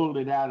and pulled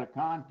it out of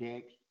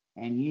context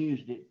and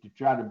used it to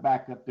try to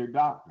back up their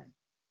doctrine?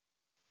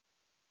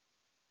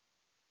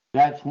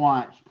 That's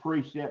why it's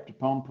precept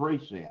upon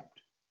precept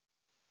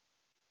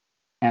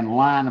and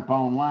line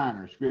upon line,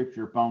 or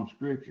scripture upon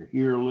scripture,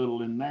 here a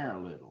little and there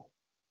a little.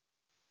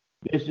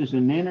 This is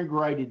an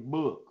integrated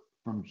book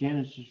from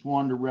Genesis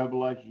 1 to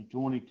Revelation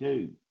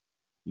 22.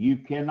 You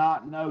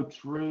cannot know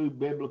true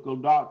biblical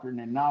doctrine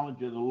and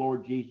knowledge of the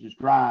Lord Jesus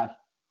Christ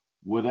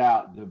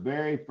without the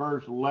very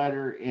first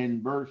letter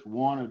in verse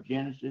 1 of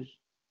Genesis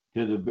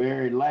to the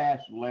very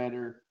last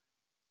letter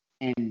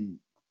in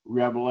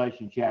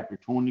Revelation chapter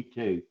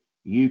 22.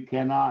 You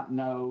cannot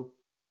know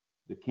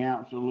the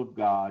counsel of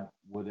God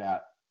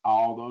without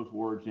all those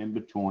words in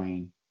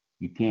between.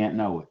 You can't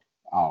know it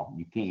all.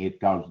 You can't,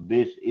 because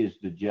this is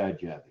the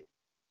judge of it,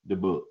 the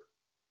book.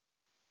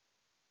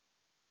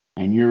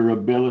 And your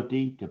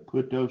ability to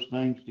put those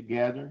things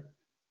together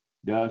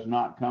does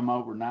not come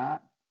overnight.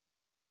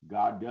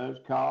 God does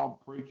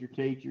call preacher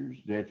teachers.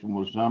 That's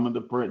some of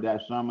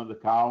the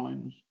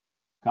callings,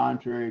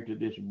 contrary to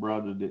this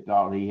brother that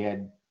thought he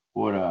had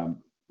what a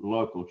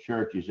local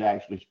church is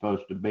actually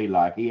supposed to be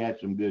like. He had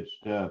some good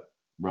stuff,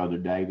 Brother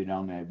David,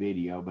 on that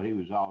video, but he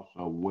was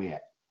also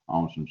wet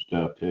on some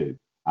stuff too.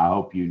 I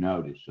hope you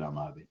noticed some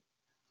of it.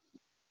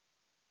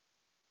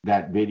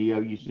 That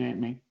video you sent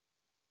me,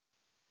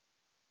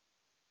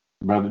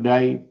 Brother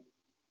Dave?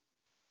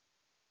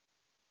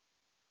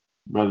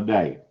 Brother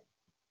Dave.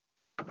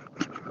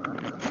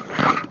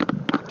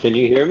 Can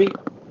you hear me?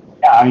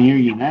 Yeah, I hear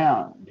you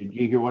now. Did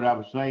you hear what I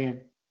was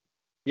saying?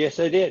 Yes,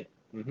 I did.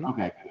 Mm-hmm.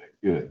 Okay,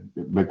 good.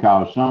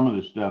 Because some of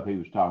the stuff he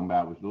was talking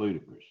about was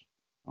ludicrous.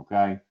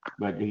 Okay?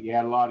 But he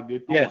had a lot of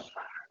good points. Yes.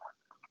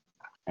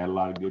 Had a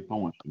lot of good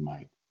points to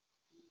make.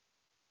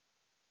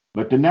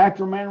 But the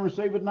natural man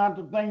receiveth not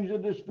the things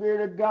of the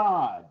Spirit of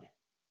God,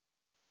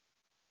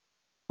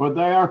 for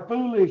they are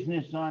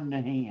foolishness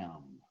unto him.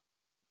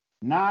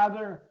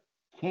 Neither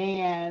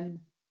can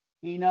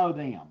he know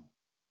them.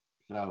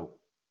 So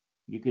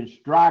you can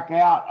strike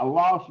out a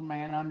lost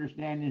man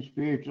understanding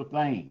spiritual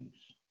things.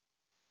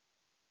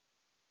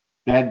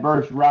 That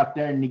verse right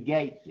there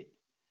negates it.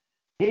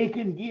 He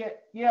can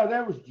get,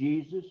 there was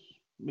Jesus.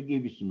 Let me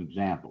give you some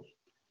examples.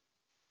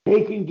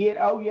 He can get,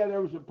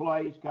 there was a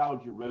place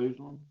called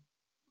Jerusalem.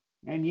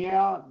 And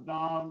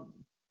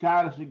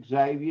Titus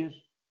Xavius,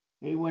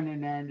 he went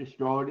in there and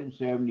destroyed it in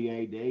 70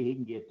 AD. He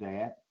can get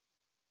that.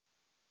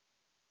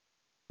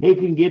 He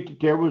can get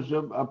that there was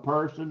a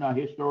person, a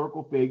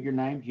historical figure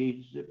named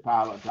Jesus that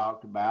Pilate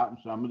talked about, and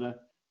some of the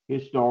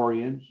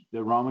historians,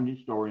 the Roman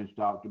historians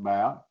talked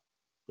about.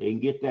 He can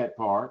get that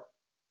part.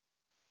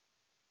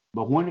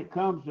 But when it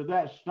comes to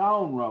that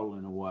stone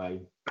rolling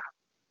away,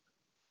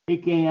 he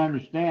can't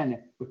understand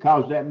it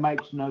because that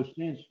makes no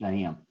sense to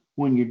him.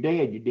 When you're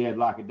dead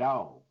like a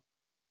dog.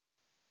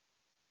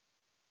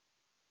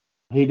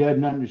 He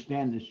doesn't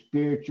understand the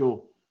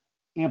spiritual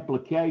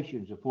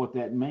implications of what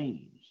that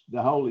means.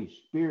 The Holy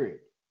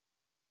Spirit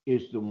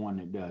is the one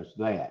that does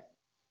that.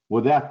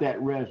 Without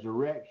that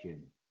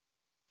resurrection,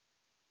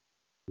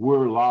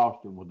 we're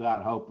lost and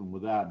without hope and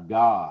without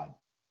God.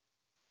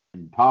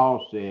 And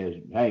Paul says,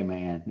 hey,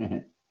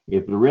 man,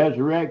 if the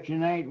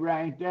resurrection ain't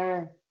right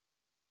there,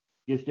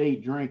 just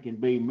eat, drink, and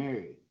be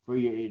merry.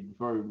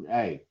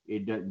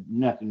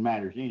 Nothing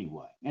matters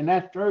anyway. And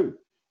that's true.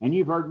 And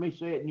you've heard me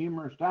say it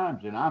numerous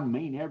times, and I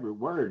mean every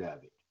word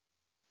of it.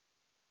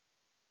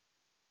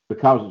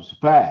 Because it's a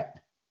fact.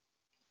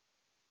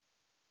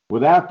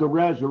 Without the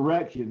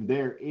resurrection,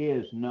 there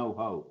is no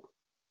hope.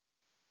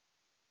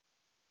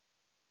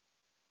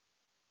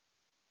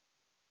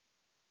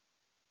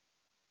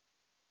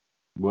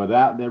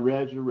 Without the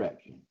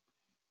resurrection.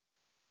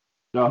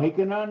 So he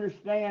can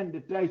understand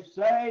that they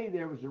say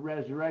there was a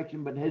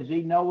resurrection, but does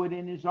he know it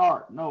in his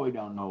heart? No, he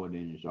don't know it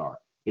in his heart.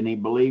 Can he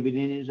believe it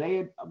in his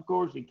head? Of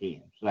course he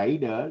can. Say he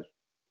does.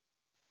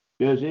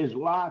 Does his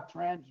life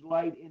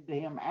translate into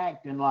him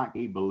acting like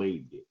he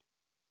believed it?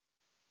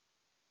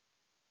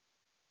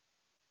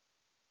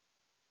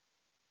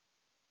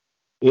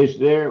 Is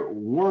there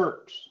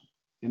works?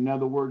 In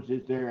other words,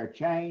 is there a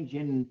change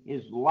in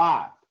his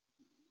life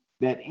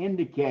that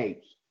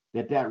indicates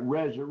that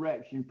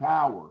resurrection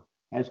power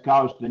has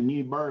caused a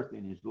new birth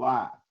in his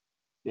life?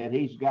 That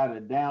he's got a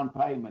down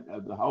payment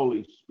of the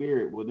Holy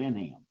Spirit within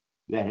him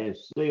that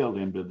has sealed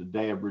him to the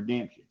day of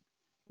redemption?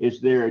 Is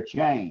there a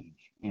change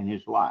in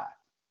his life?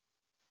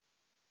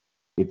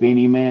 If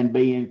any man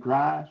be in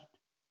Christ,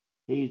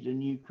 he's a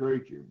new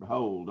creature.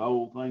 Behold,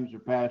 old things are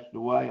passed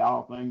away,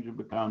 all things are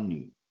become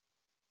new.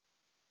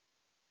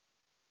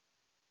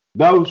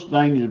 Those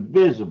things are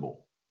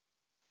visible.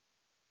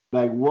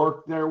 They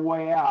work their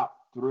way out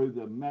through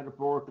the,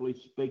 metaphorically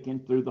speaking,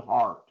 through the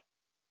heart.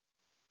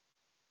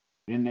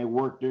 Then they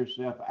work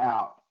themselves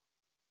out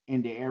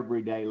into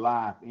everyday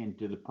life,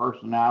 into the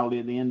personality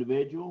of the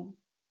individual,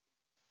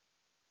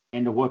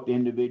 into what the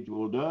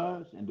individual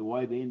does, and the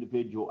way the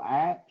individual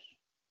acts,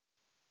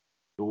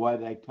 the way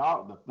they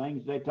talk, the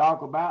things they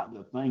talk about,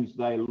 the things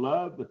they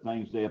love, the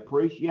things they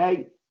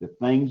appreciate, the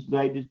things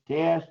they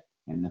detest,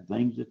 and the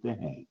things that they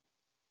hate.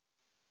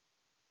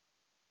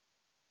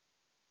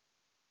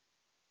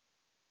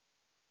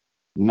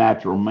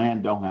 Natural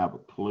man don't have a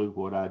clue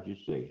what I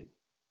just said.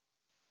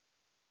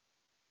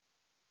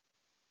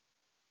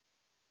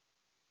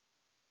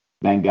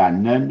 They ain't got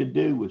nothing to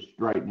do with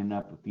straightening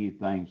up a few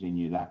things in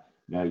your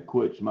life.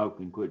 Quit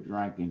smoking, quit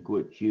drinking,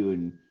 quit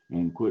chewing,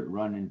 and quit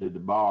running to the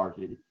bars.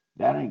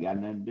 That ain't got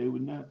nothing to do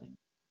with nothing.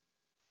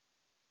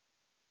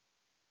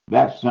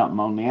 That's something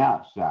on the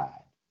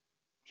outside,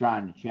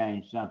 trying to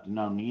change something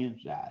on the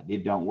inside.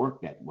 It don't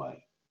work that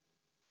way.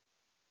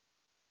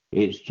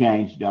 It's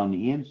changed on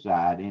the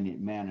inside, and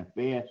it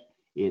manifests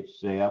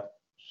itself,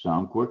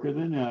 some quicker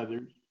than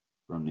others,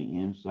 from the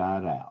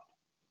inside out.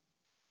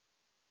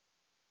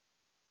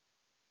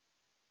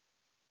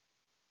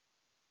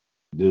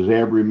 Does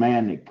every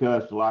man that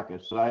cussed like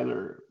a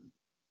sailor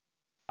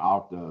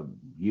off the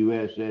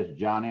USS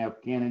John F.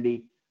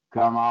 Kennedy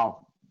come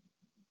off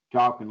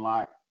talking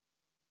like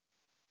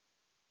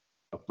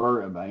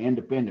an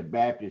independent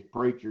Baptist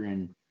preacher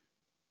in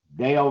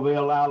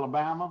Daleville,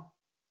 Alabama,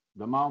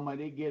 the moment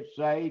he gets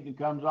saved and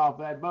comes off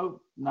that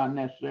boat? Not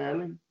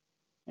necessarily.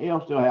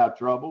 He'll still have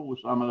trouble with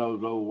some of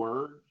those old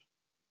words,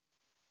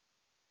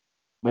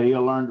 but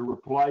he'll learn to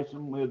replace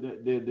them with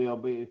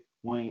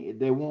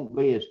they won't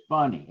be as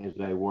funny as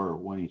they were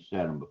when he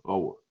said them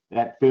before.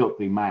 That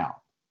filthy mouth.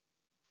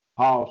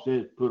 Paul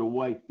says, put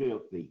away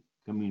filthy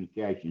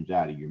communications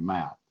out of your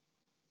mouth.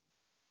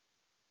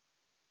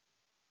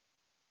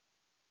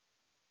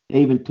 It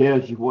even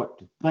tells you what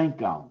to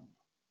think on.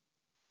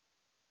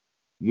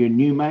 Your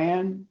new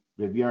man,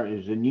 if there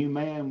is a new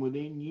man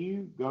within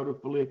you, go to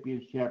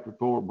Philippians chapter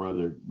 4,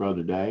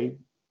 brother Dave.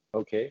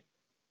 Okay.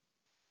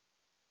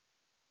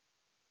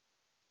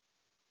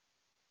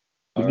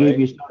 To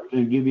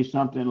give you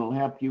something that'll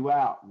help you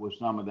out with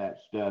some of that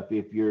stuff.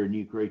 If you're a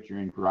new creature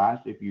in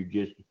Christ, if you're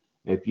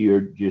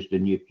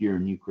a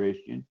new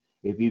Christian,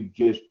 if you've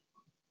just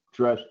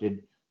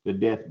trusted the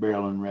death,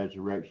 burial, and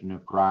resurrection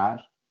of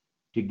Christ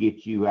to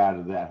get you out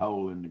of that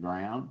hole in the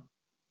ground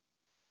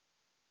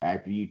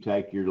after you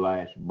take your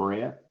last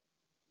breath,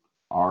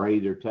 or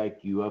either take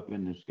you up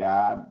in the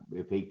sky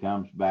if he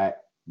comes back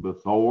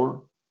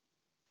before.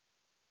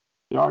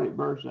 Start at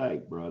verse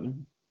 8, brother.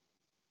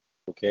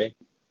 Okay.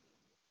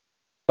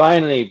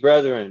 Finally,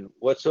 brethren,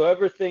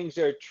 whatsoever things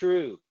are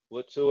true,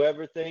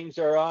 whatsoever things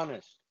are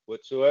honest,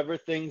 whatsoever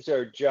things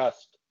are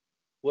just,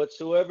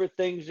 whatsoever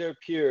things are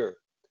pure,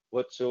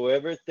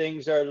 whatsoever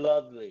things are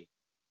lovely,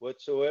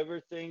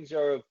 whatsoever things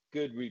are of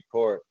good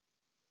report,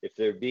 if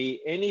there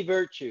be any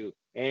virtue,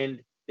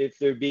 and if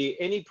there be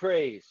any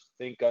praise,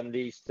 think on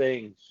these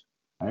things.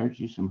 There's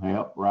you some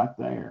help right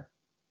there.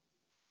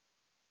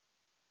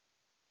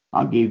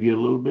 I'll give you a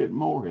little bit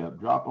more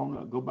help.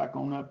 Go back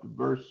on up to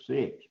verse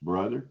 6,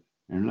 brother.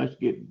 And let's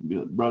get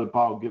Brother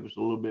Paul give us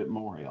a little bit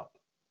more help.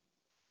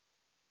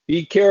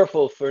 Be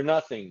careful for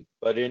nothing,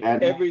 but in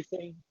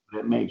everything.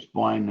 Let me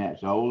explain that.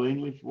 It's an old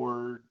English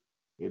word.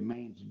 It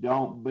means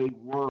don't be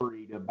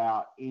worried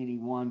about any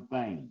one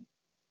thing.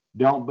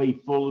 Don't be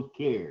full of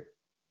care.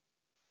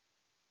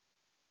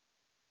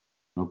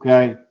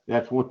 Okay?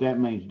 That's what that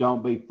means.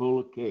 Don't be full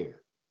of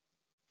care.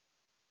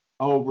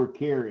 Over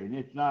caring.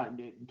 It's not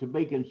to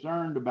be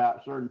concerned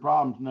about certain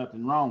problems,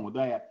 nothing wrong with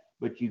that,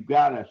 but you've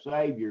got a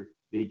Savior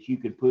that you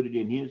could put it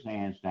in his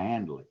hands to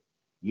handle it.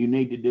 You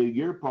need to do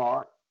your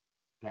part,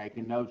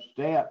 taking those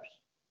steps.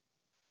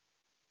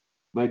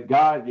 But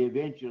God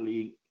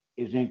eventually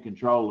is in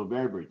control of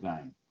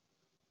everything.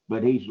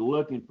 But he's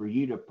looking for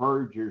you to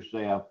purge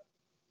yourself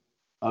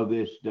of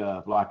this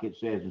stuff, like it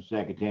says in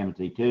 2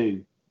 Timothy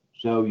 2,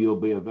 so you'll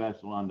be a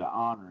vessel unto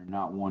honor and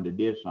not one to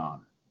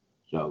dishonor.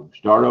 So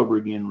start over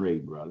again,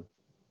 read, brother.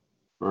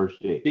 Verse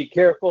 6. Be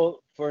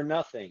careful for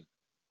nothing,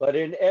 but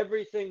in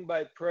everything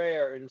by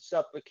prayer and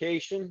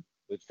supplication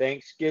with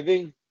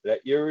thanksgiving,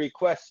 let your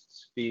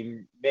requests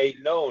be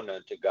made known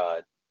unto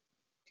God.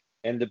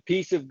 And the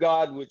peace of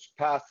God, which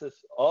passeth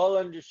all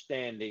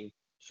understanding,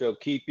 shall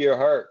keep your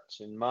hearts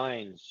and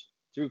minds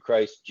through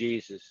Christ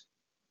Jesus.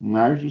 And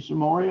there's you some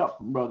more help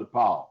from Brother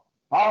Paul.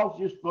 Paul's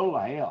just full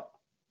of help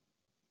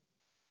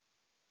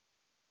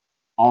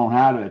on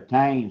how to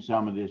attain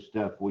some of this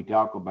stuff we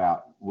talk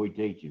about, we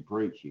teach and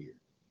preach here.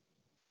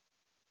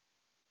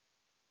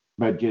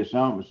 But just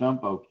some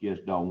folks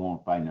just don't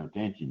want to pay no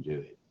attention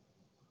to it,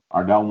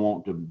 or don't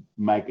want to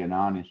make an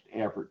honest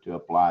effort to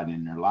apply it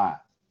in their life.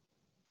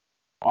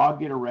 I'll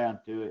get around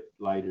to it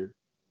later.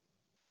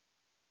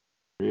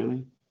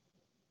 Really?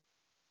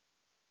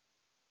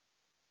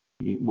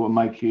 What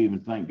makes you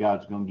even think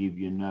God's going to give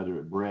you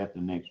another breath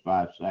the next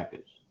 5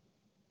 seconds?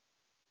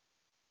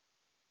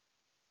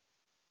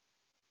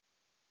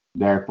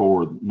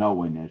 Therefore,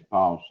 knowing, as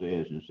Paul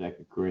says in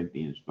 2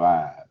 Corinthians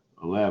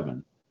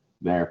 5:11,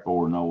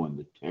 therefore knowing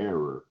the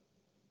terror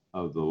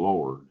of the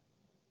Lord,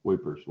 we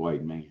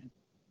persuade men.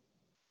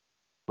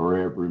 For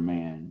every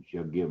man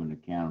shall give an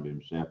account of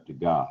himself to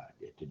God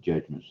at the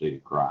judgment seat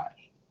of Christ.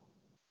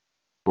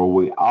 For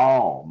we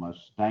all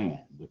must stand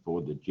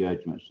before the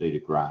judgment seat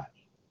of Christ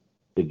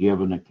to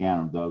give an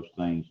account of those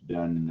things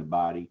done in the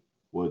body,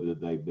 whether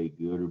they be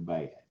good or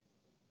bad.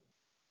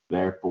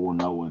 Therefore,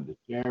 knowing the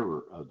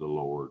terror of the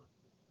Lord,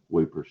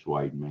 we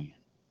persuade men.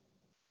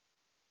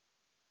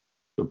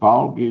 So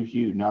Paul gives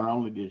you, not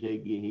only does he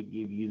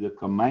give you the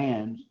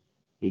commands,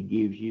 he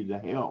gives you the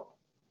help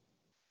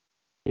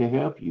to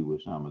help you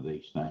with some of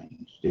these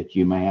things that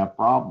you may have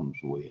problems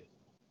with.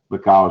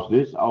 Because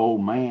this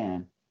old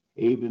man,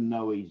 even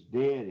though he's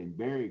dead and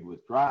buried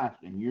with Christ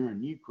and you're a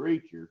new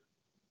creature,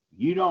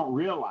 you don't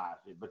realize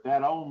it, but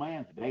that old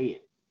man's dead.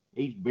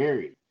 He's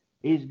buried.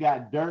 He's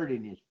got dirt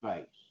in his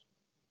face.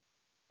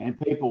 And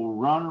people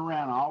run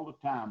around all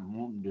the time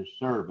wanting to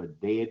serve a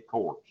dead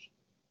corpse.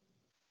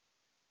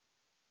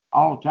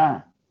 All the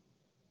time.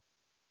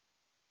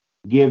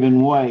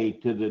 Giving way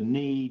to the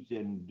needs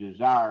and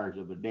desires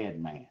of a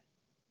dead man.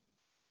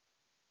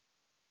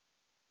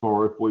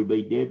 For if we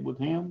be dead with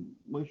him,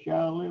 we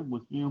shall live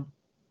with him.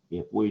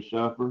 If we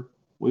suffer,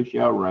 we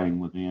shall reign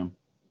with him.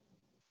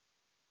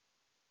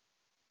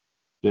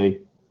 See,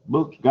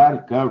 book's got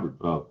it covered,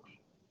 folks.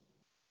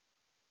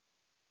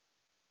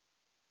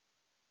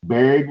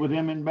 Buried with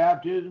him in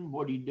baptism,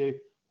 what do you do?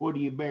 What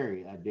do you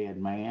bury? A dead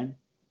man.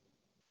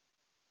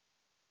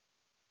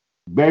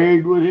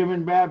 Buried with him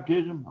in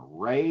baptism,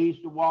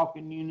 raised to walk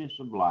in newness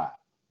of life.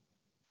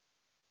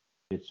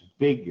 It's a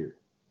figure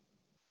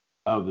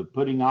of the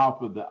putting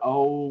off of the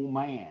old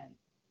man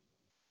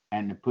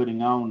and the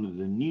putting on of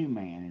the new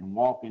man and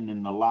walking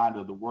in the light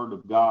of the Word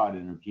of God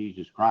and of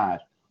Jesus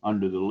Christ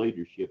under the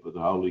leadership of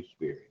the Holy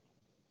Spirit.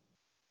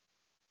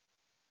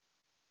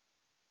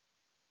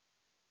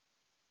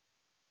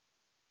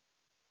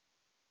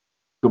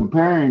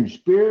 Comparing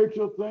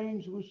spiritual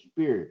things with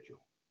spiritual.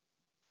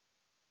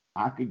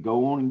 I could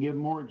go on and give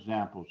more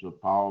examples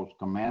of Paul's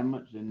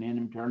commandments and then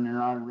him turning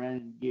around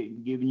and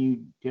giving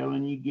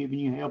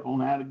you help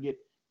on how to get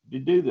to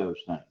do those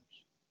things.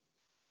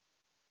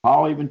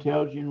 Paul even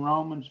tells you in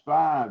Romans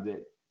 5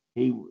 that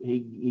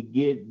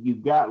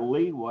you've got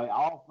leeway.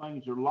 All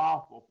things are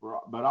lawful,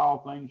 but all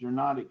things are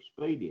not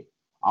expedient.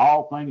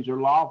 All things are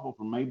lawful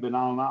for me, but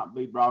I'll not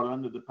be brought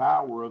under the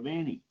power of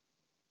any.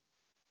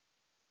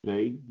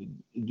 See,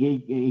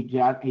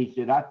 he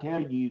said, I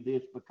tell you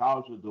this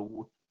because of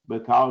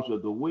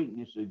the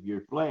weakness of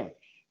your flesh.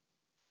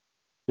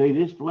 See,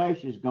 this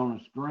flesh is going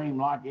to scream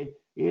like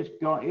it's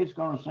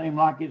going to seem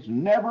like it's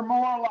never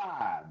more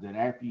alive than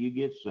after you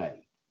get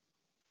saved.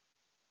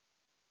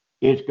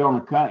 It's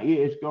going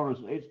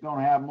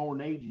to have more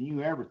needs than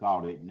you ever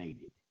thought it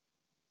needed.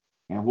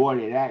 And what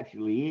it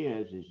actually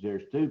is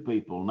there's two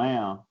people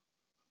now.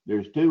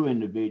 There's two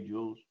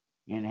individuals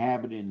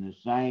inhabiting the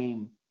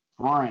same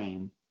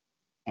frame,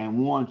 and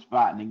one's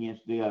fighting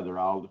against the other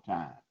all the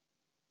time.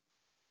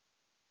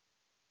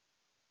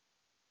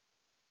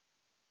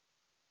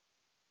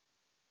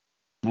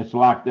 It's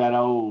like that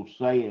old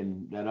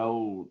saying, that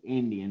old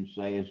Indian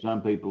saying,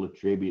 some people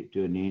attribute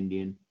to an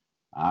Indian.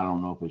 I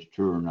don't know if it's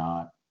true or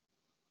not.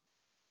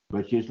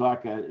 But just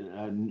like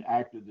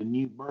after the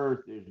new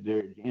birth,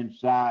 there's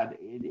inside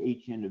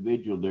each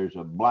individual, there's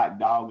a black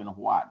dog and a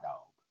white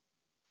dog.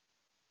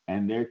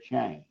 And they're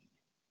chained.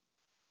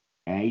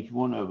 And each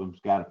one of them's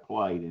got a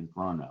plate in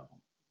front of them.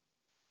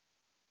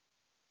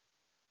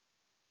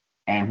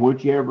 And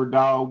whichever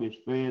dog is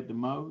fed the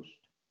most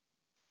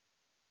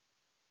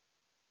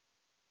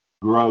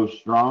grows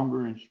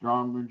stronger and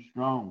stronger and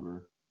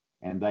stronger.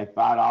 And they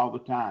fight all the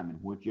time. And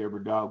whichever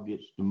dog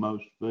gets the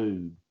most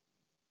food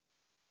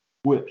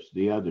whips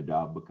the other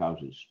dog because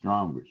it's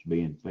stronger. It's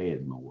being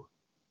fed more.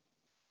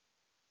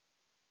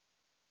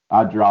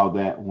 I draw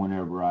that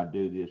whenever I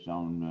do this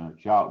on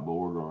a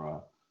chalkboard or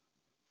a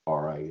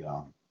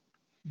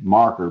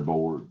marker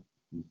board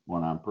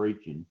when I'm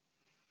preaching.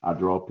 I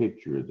draw a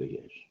picture of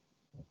this.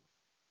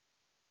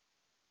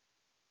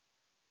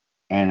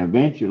 And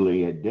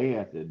eventually at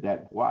death,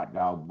 that white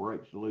dog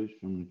breaks loose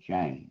from the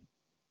chain.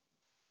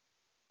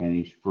 And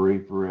he's free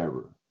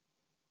forever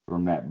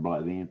from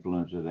the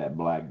influence of that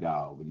black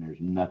dog. And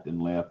there's nothing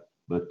left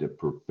but the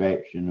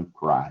perfection of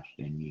Christ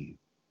in you.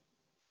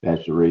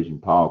 That's the reason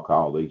Paul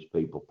called these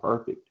people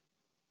perfect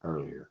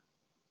earlier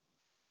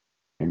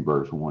in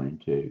verse 1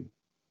 and 2.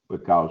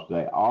 Because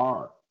they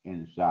are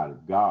inside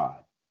of God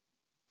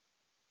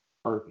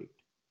perfect.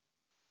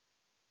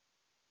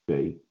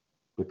 See?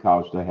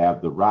 Because they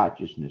have the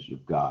righteousness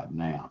of God.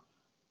 Now,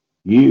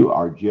 you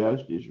are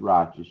just as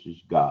righteous as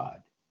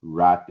God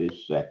right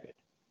this second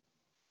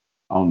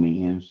on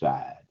the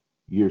inside.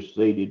 You're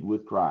seated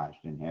with Christ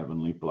in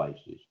heavenly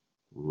places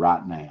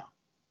right now.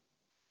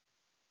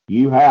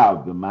 You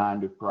have the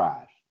mind of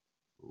Christ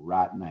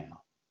right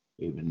now,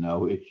 even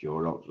though it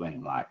sure don't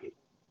seem like it.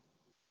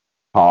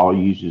 Paul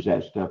uses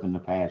that stuff in the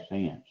past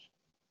tense.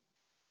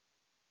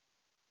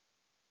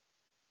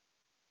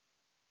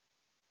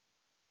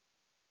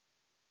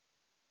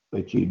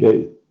 But you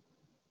do.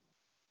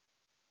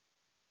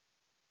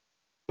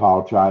 Paul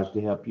Paul tries to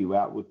help you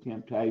out with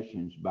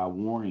temptations by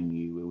warning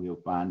you.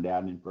 We'll find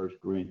out in 1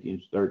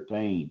 Corinthians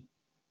 13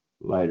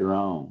 later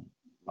on,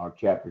 or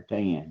chapter 10,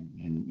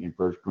 in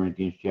 1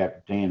 Corinthians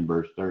chapter 10,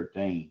 verse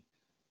 13,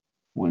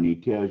 when he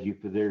tells you,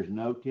 for there's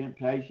no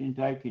temptation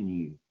taken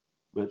you,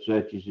 but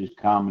such as is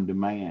common to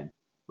man.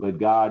 But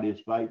God is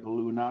faithful,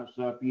 who will not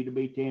suffer you to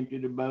be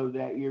tempted above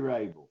that you're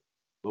able,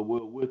 but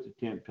will with the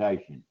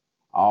temptation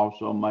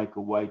also make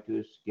a way to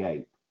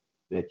escape,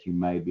 that you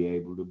may be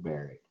able to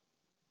bear it.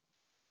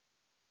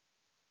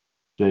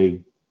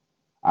 See,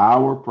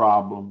 our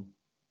problem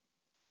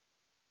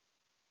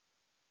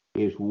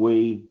is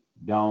we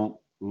don't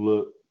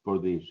look for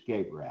the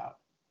escape route.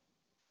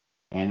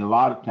 And a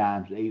lot of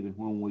times, even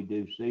when we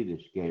do see the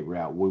escape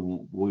route,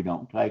 we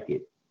don't take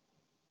it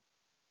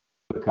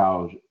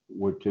because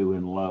we're too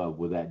in love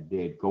with that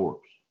dead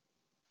corpse.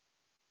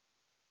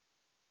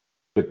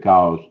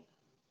 Because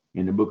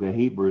in the book of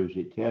Hebrews,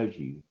 it tells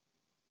you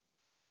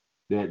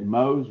that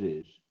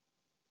Moses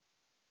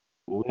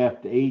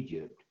left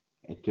Egypt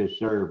to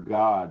serve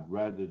God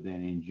rather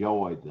than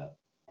enjoy the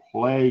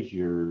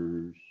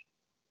pleasures.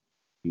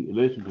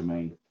 Listen to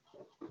me,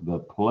 the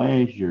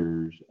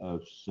pleasures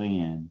of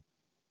sin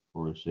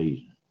for a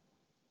season.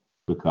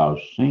 Because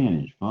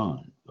sin is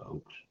fun,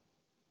 folks.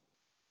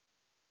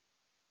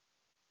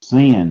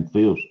 Sin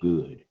feels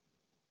good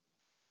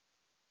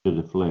to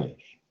the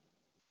flesh.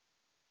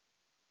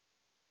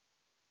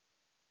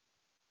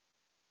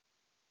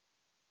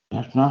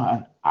 That's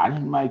not, I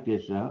didn't make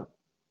this up.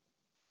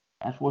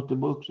 That's what the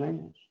book says,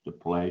 the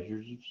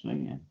pleasures of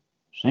sin.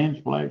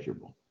 Sin's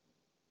pleasurable.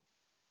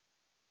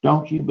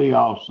 Don't you be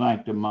all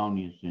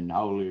sanctimonious and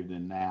holier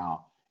than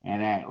thou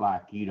and act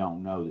like you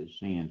don't know that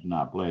sin's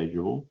not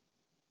pleasurable,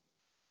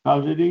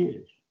 because it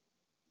is.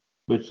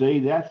 But see,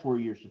 that's where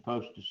you're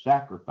supposed to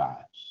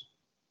sacrifice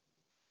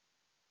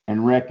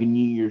and reckon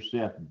ye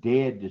yourself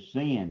dead to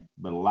sin,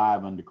 but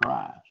alive unto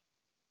Christ,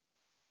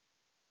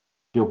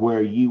 to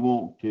where you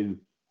want to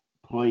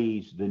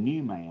please the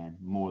new man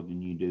more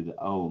than you do the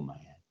old man.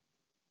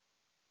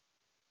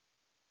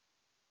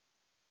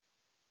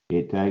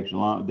 It takes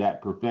long.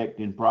 That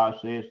perfecting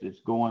process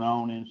that's going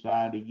on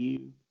inside of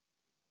you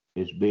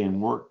is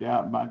being worked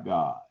out by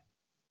God.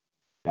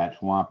 That's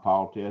why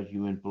Paul tells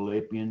you in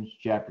Philippians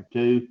chapter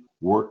 2,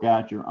 work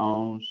out your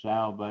own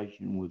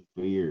salvation with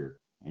fear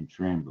and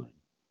trembling.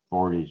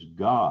 For it is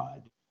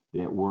God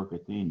that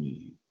worketh in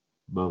you,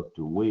 both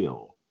to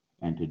will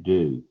and to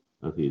do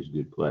of his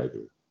good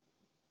pleasure.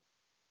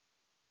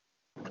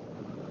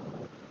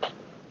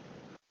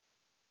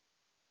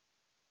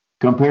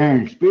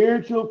 Comparing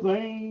spiritual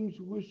things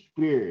with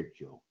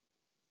spiritual.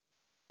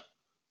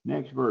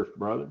 Next verse,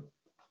 brother.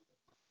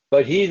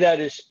 But he that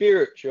is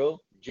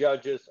spiritual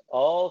judgeth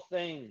all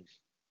things,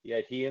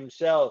 yet he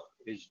himself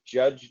is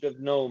judged of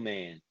no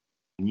man.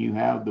 And you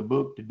have the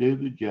book to do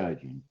the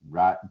judging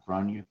right in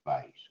front of your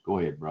face. Go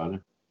ahead,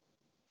 brother.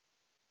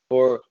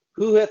 For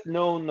who hath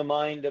known the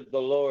mind of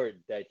the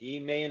Lord, that he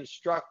may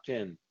instruct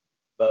him?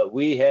 But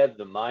we have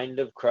the mind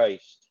of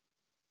Christ.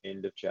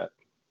 End of chapter.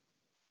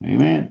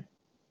 Amen.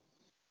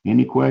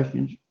 Any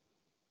questions?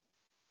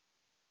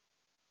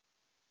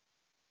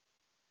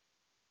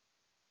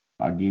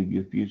 I'll give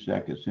you a few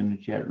seconds in the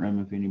chat room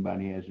if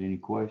anybody has any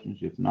questions.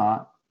 If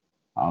not,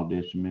 I'll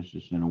dismiss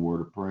us in a word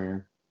of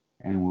prayer,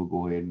 and we'll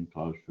go ahead and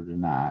close for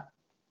tonight.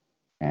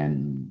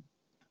 And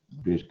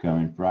this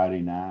coming Friday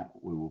night,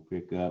 we will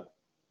pick up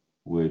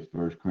with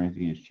 1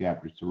 Corinthians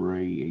chapter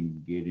 3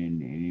 and get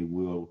in, and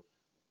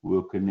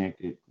we'll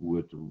connect it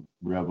with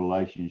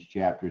Revelations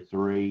chapter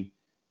 3,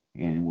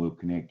 and we'll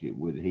connect it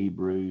with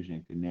Hebrews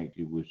and connect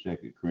it with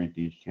 2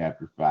 Corinthians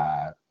chapter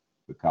 5,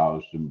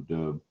 because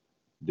the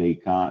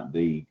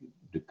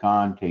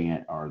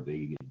content, or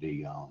the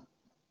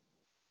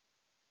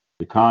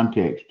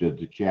context of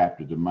the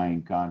chapter, the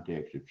main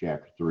context of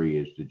chapter 3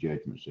 is the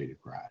judgment seat of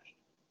Christ.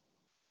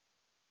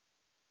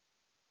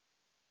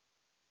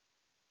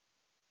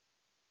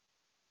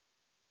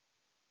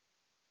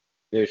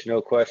 There's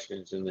no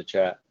questions in the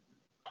chat.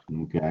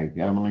 Okay.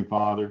 Heavenly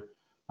Father,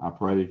 I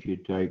pray that you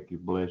take your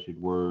blessed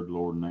word,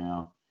 Lord,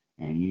 now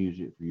and use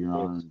it for your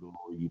honor and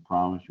glory. You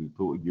promised we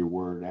put your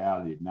word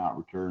out. It did not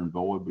return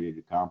void, but it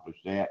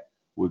accomplished that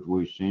which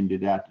we sent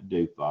it out to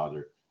do,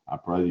 Father. I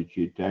pray that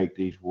you take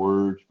these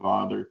words,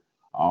 Father,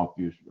 out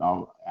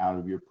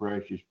of your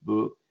precious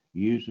book.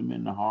 Use them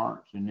in the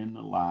hearts and in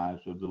the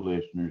lives of the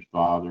listeners,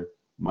 Father.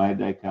 May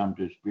they come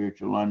to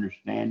spiritual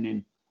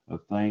understanding of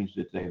things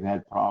that they've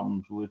had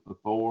problems with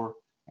before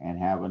and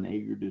have an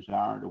eager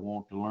desire to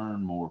want to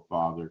learn more,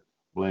 Father.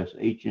 Bless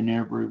each and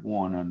every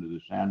one under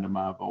the sound of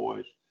my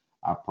voice.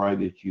 I pray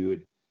that you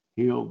would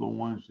heal the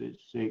ones that's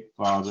sick,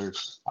 Father.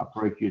 I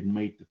pray that you'd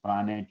meet the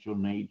financial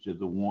needs of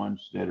the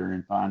ones that are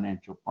in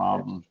financial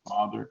problems,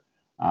 Father.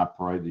 I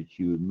pray that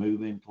you would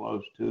move in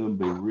close to them,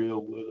 be real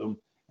with them,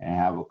 and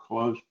have a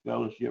close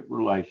fellowship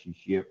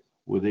relationship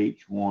with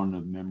each one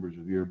of the members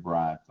of your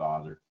bride,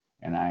 Father.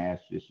 And I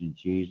ask this in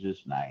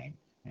Jesus' name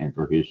and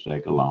for his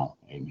sake alone.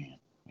 Amen.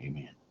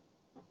 Amen.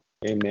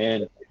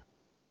 Amen.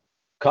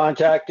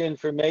 Contact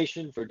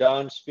information for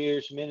Don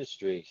Spears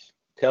Ministries.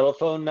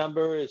 Telephone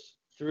number is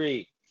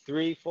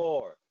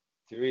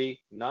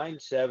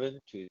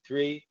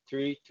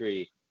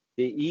 334-397-2333.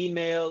 The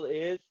email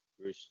is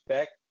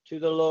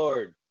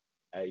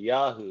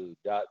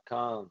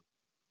respecttothelord@yahoo.com.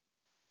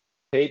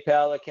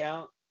 PayPal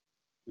account,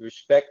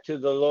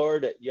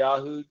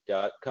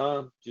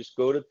 respecttothelord@yahoo.com. Just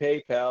go to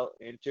PayPal,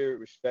 enter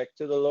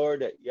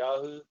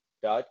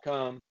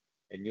respecttothelord@yahoo.com,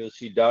 and you'll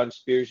see Don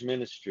Spears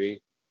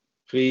Ministry.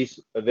 Please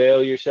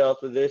avail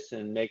yourself of this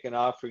and make an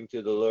offering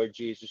to the Lord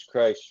Jesus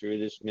Christ through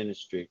this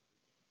ministry.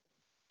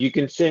 You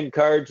can send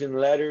cards and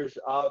letters,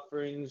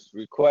 offerings,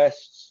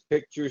 requests,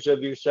 pictures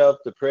of yourself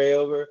to pray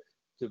over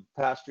to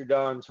Pastor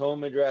Don's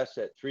home address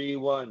at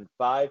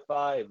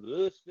 3155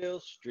 Louisville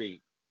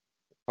Street,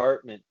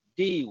 apartment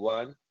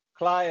D1,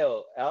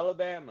 Clio,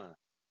 Alabama,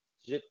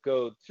 zip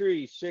code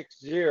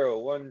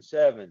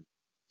 36017,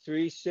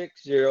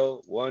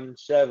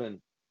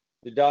 36017.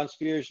 The Don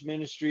Spears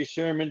Ministry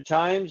sermon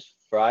times,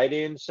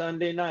 Friday and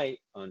Sunday night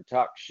on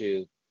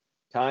TalkShoe.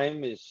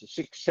 Time is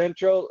 6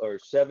 Central or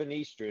 7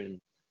 Eastern.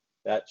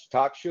 That's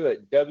TalkShoe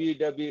at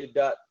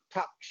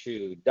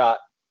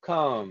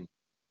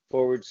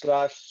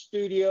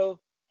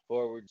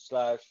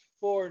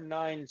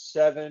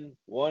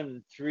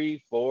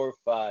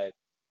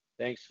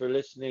Thanks for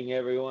listening,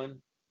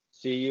 everyone.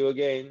 See you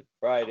again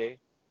Friday.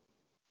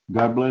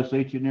 God bless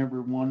each and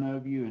every one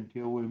of you.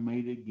 Until we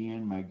meet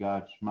again, may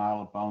God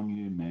smile upon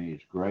you and may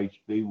his grace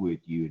be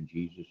with you. In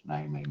Jesus'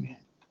 name,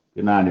 amen.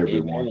 Good night,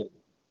 everyone. Amen.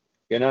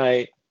 Good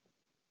night.